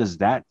 How does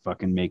that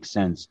fucking make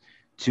sense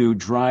to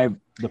drive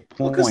the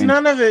point? Because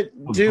none of it,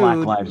 dude. Black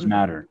Lives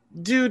Matter,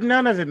 dude.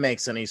 None of it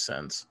makes any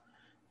sense.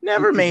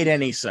 Never made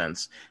any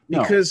sense.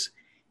 Because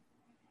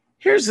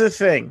here's the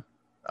thing,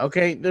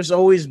 okay? There's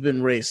always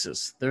been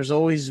racists. There's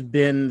always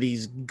been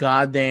these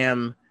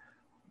goddamn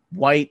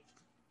white.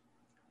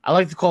 I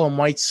like to call them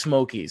white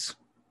smokies.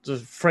 It's a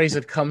phrase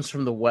that comes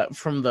from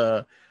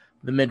the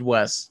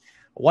Midwest.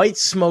 White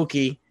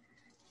smoky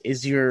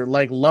is your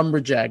like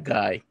lumberjack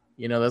guy,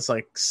 that's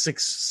like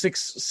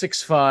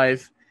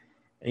 6'5",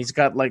 and he's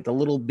got like the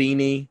little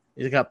beanie,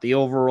 he's got the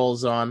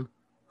overalls on.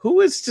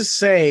 Who is to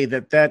say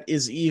that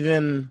is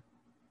even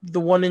the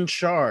one in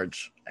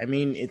charge? I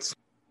mean, it's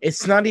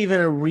not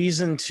even a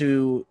reason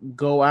to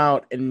go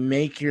out and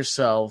make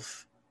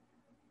yourself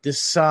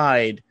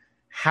decide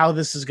how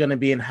this is going to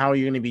be and how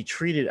you're going to be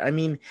treated. I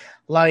mean,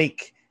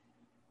 like,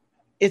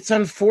 it's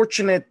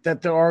unfortunate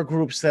that there are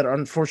groups that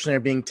unfortunately are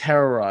being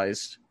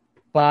terrorized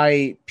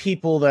by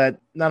people that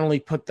not only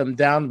put them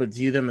down, but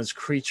view them as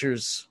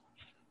creatures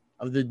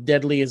of the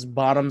deadliest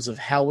bottoms of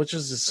hell, which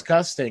is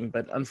disgusting.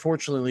 But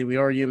unfortunately, we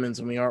are humans,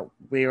 and we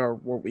are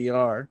what we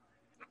are.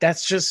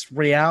 That's just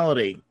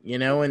reality,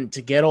 and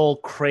to get all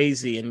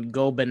crazy and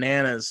go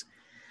bananas.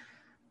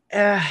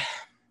 As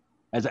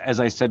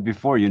I said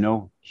before,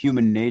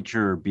 human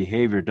nature,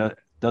 behavior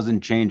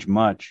doesn't change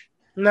much.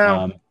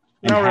 No,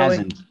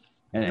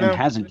 and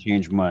hasn't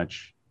changed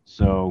much.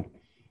 So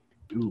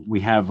we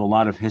have a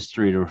lot of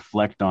history to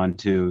reflect on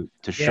to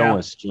show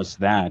us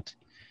just that.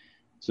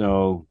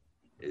 So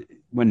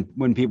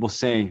when people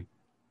say,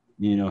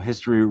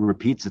 history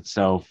repeats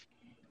itself,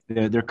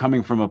 they're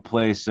coming from a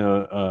place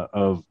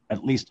of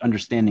at least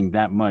understanding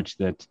that much,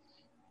 that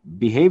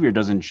behavior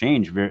doesn't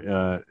change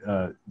very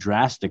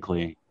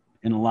drastically.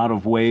 In a lot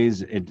of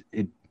ways, it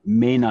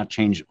may not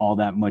change all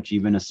that much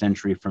even a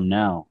century from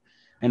now.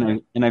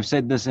 And I've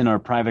said this in our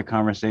private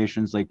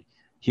conversations, like,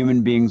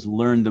 human beings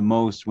learn the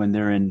most when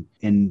they're in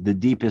the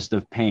deepest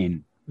of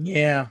pain.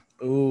 Yeah.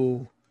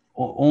 Ooh.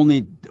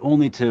 Only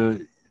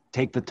to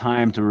take the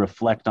time to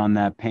reflect on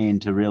that pain,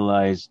 to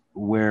realize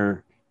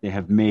where they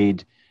have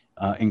made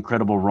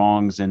incredible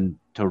wrongs, and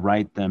to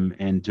right them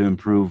and to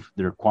improve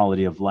their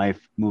quality of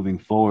life moving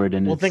forward.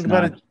 And think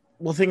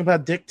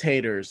about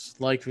dictators.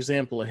 Like, for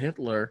example,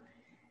 Hitler.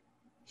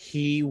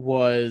 He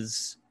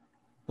was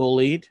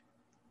bullied.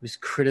 was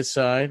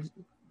criticized,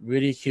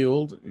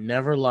 ridiculed,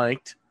 never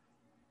liked,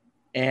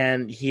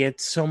 and he had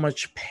so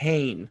much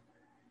pain.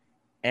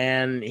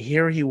 And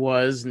here he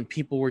was, and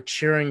people were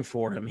cheering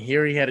for him.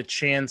 Here he had a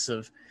chance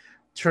of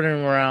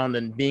turning around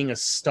and being a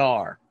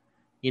star.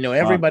 You know,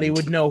 everybody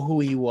would know who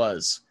he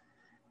was.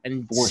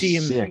 And 4'6". see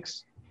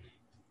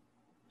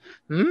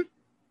him.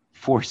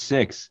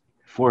 4'6",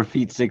 4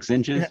 feet 6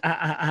 inches.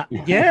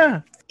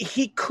 Yeah,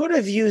 he could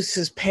have used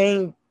his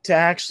pain to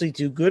actually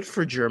do good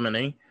for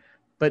Germany,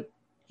 but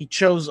he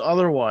chose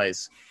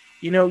otherwise.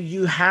 You know,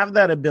 you have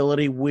that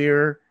ability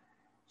where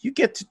you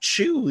get to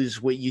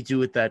choose what you do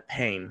with that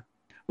pain.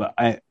 But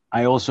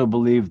I also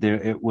believe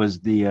it was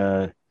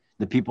the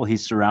people he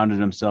surrounded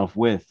himself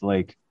with.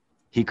 Like,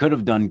 he could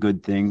have done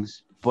good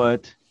things,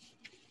 but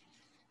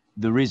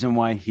the reason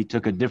why he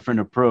took a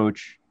different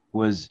approach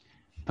was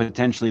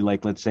potentially,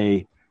 like, let's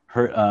say,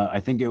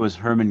 I think it was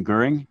Hermann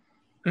Goering.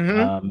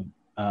 Mm-hmm.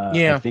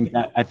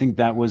 I think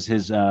that was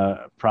his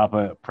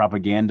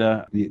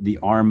propaganda, the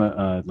arm,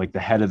 like the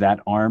head of that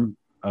arm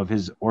of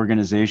his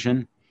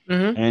organization.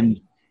 Mm-hmm.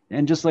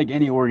 And just like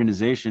any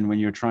organization, when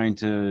you're trying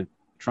to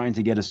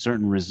get a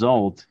certain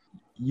result,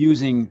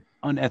 using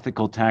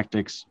unethical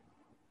tactics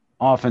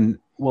often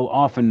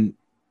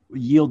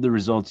yield the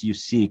results you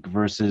seek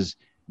versus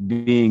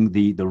being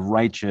the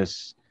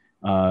righteous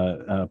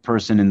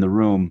person in the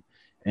room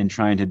and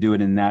trying to do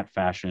it in that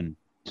fashion.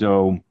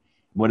 So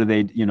what do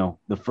they,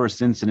 the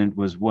first incident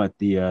was what?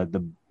 The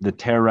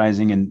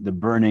terrorizing and the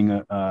burning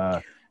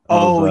of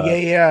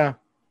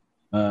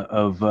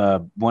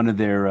one of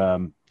their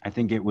I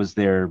think it was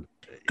their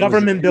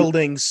government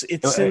buildings.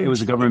 It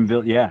was a government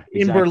building. Yeah,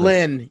 exactly. In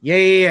Berlin.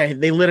 Yeah.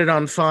 They lit it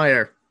on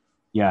fire.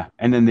 Yeah,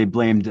 and then they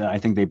blamed. I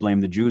think they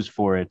blamed the Jews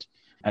for it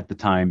at the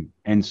time.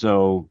 And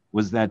so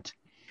was that?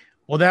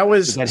 Well, that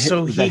was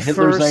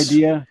Hitler's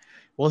idea.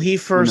 Well, he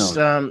first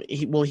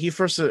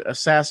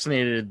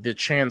assassinated the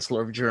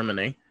Chancellor of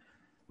Germany.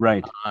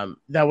 Right.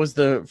 That was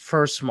the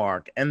first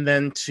mark, and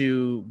then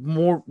to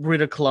more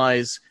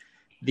radicalize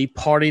the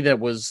party that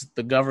was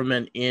the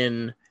government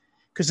in,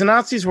 because the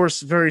Nazis were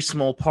a very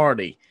small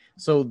party.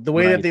 So the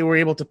way that they were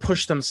able to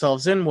push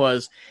themselves in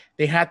was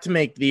they had to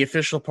make the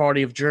official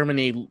party of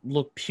Germany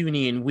look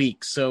puny and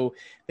weak. So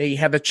they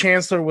had the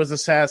Chancellor was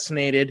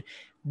assassinated.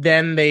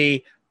 Then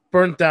they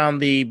burnt down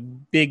the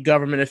big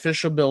government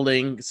official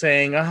building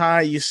saying,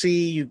 you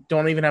see, you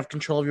don't even have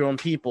control of your own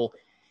people.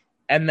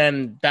 And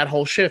then that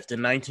whole shift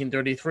in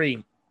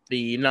 1933,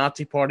 the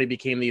Nazi party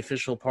became the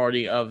official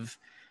party of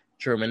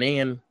Germany,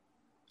 and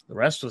the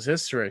rest was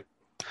history.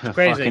 It's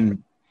crazy.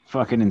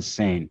 Fucking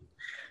insane.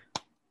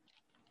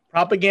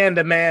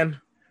 Propaganda, man.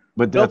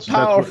 But that's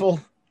powerful.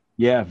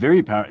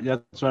 Very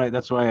powerful.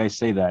 That's why I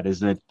say that,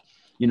 is that,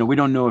 we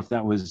don't know if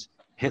that was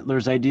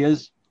Hitler's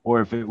ideas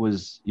or if it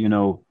was,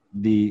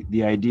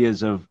 the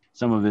ideas of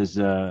some of his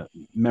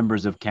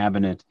members of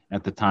cabinet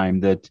at the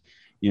time that,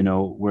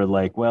 were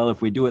like, well,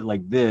 if we do it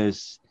like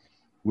this,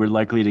 we're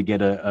likely to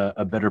get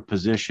a better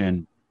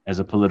position as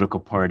a political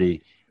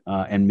party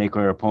and make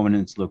our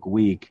opponents look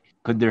weak.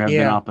 Could there have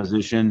been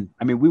opposition?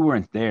 I mean, we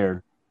weren't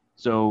there,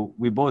 so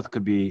we both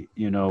could be,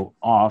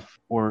 off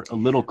or a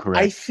little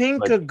correct. I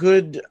think a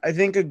good.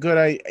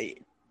 This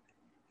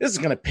is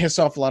going to piss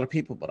off a lot of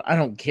people, but I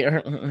don't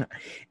care.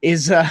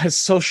 Is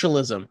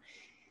socialism.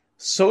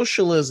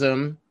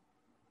 Socialism,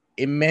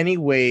 in many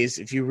ways,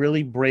 if you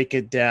really break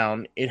it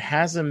down, it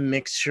has a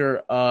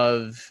mixture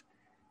of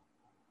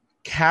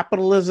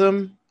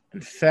capitalism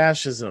and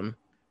fascism,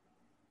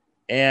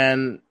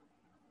 and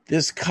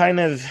this kind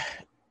of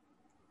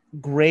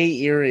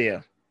gray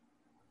area.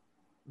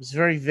 It's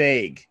very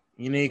vague.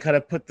 You kind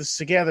of put this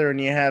together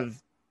and you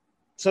have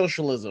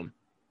socialism.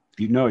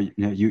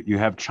 You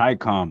have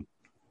Chi-Com.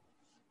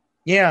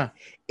 Yeah,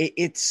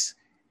 it's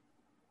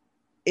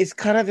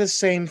kind of the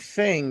same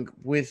thing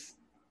with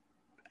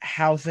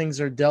how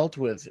things are dealt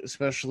with,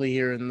 especially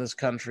here in this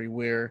country,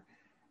 where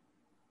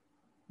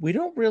we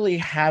don't really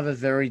have a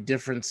very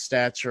different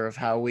stature of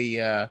how we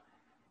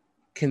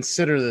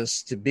consider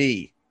this to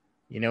be.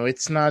 We're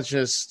not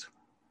just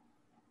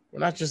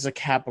a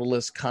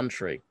capitalist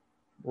country.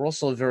 We're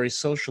also a very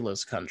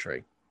socialist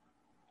country.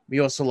 We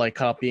also like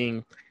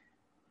copying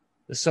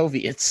the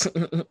Soviets.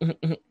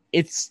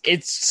 It's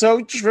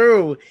so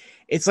true.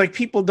 It's like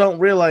people don't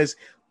realize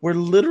we're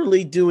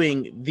literally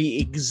doing the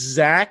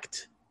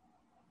exact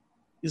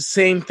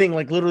same thing,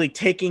 like literally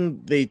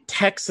taking the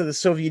text that the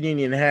Soviet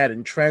Union had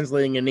and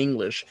translating in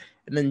English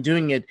and then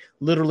doing it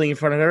literally in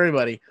front of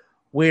everybody,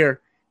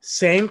 where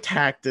same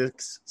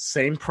tactics,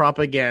 same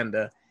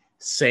propaganda,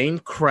 same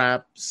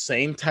crap,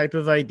 same type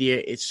of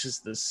idea. It's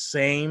just the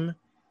same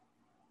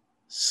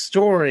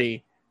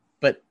story,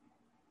 but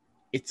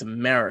it's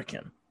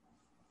American.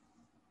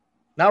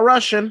 Not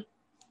Russian.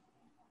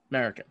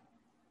 American.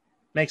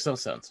 Makes no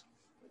sense.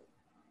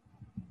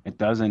 It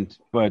doesn't,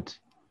 but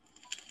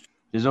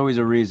there's always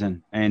a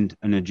reason and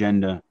an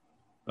agenda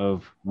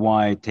of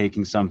why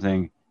taking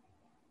something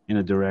in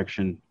a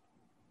direction.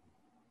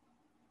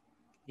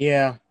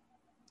 Yeah.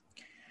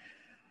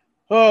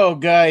 Oh,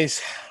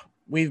 guys,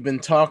 We've been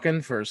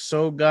talking for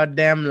so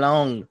goddamn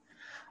long.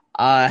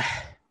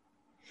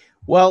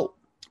 Well,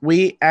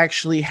 we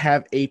actually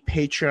have a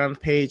Patreon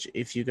page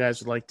if you guys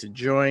would like to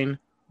join.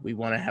 We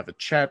want to have a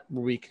chat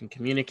where we can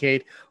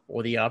communicate,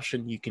 or the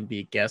option you can be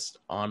a guest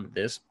on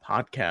this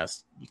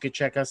podcast. You can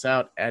check us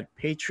out at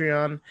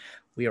Patreon.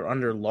 We are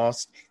under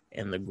Lost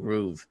in the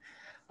Groove.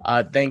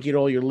 Thank you to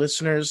all your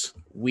listeners.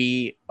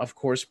 We, of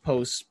course,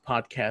 post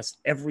podcasts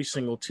every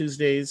single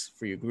Tuesdays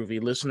for your groovy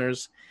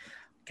listeners.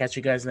 Catch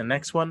you guys in the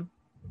next one.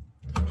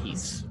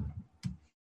 Peace.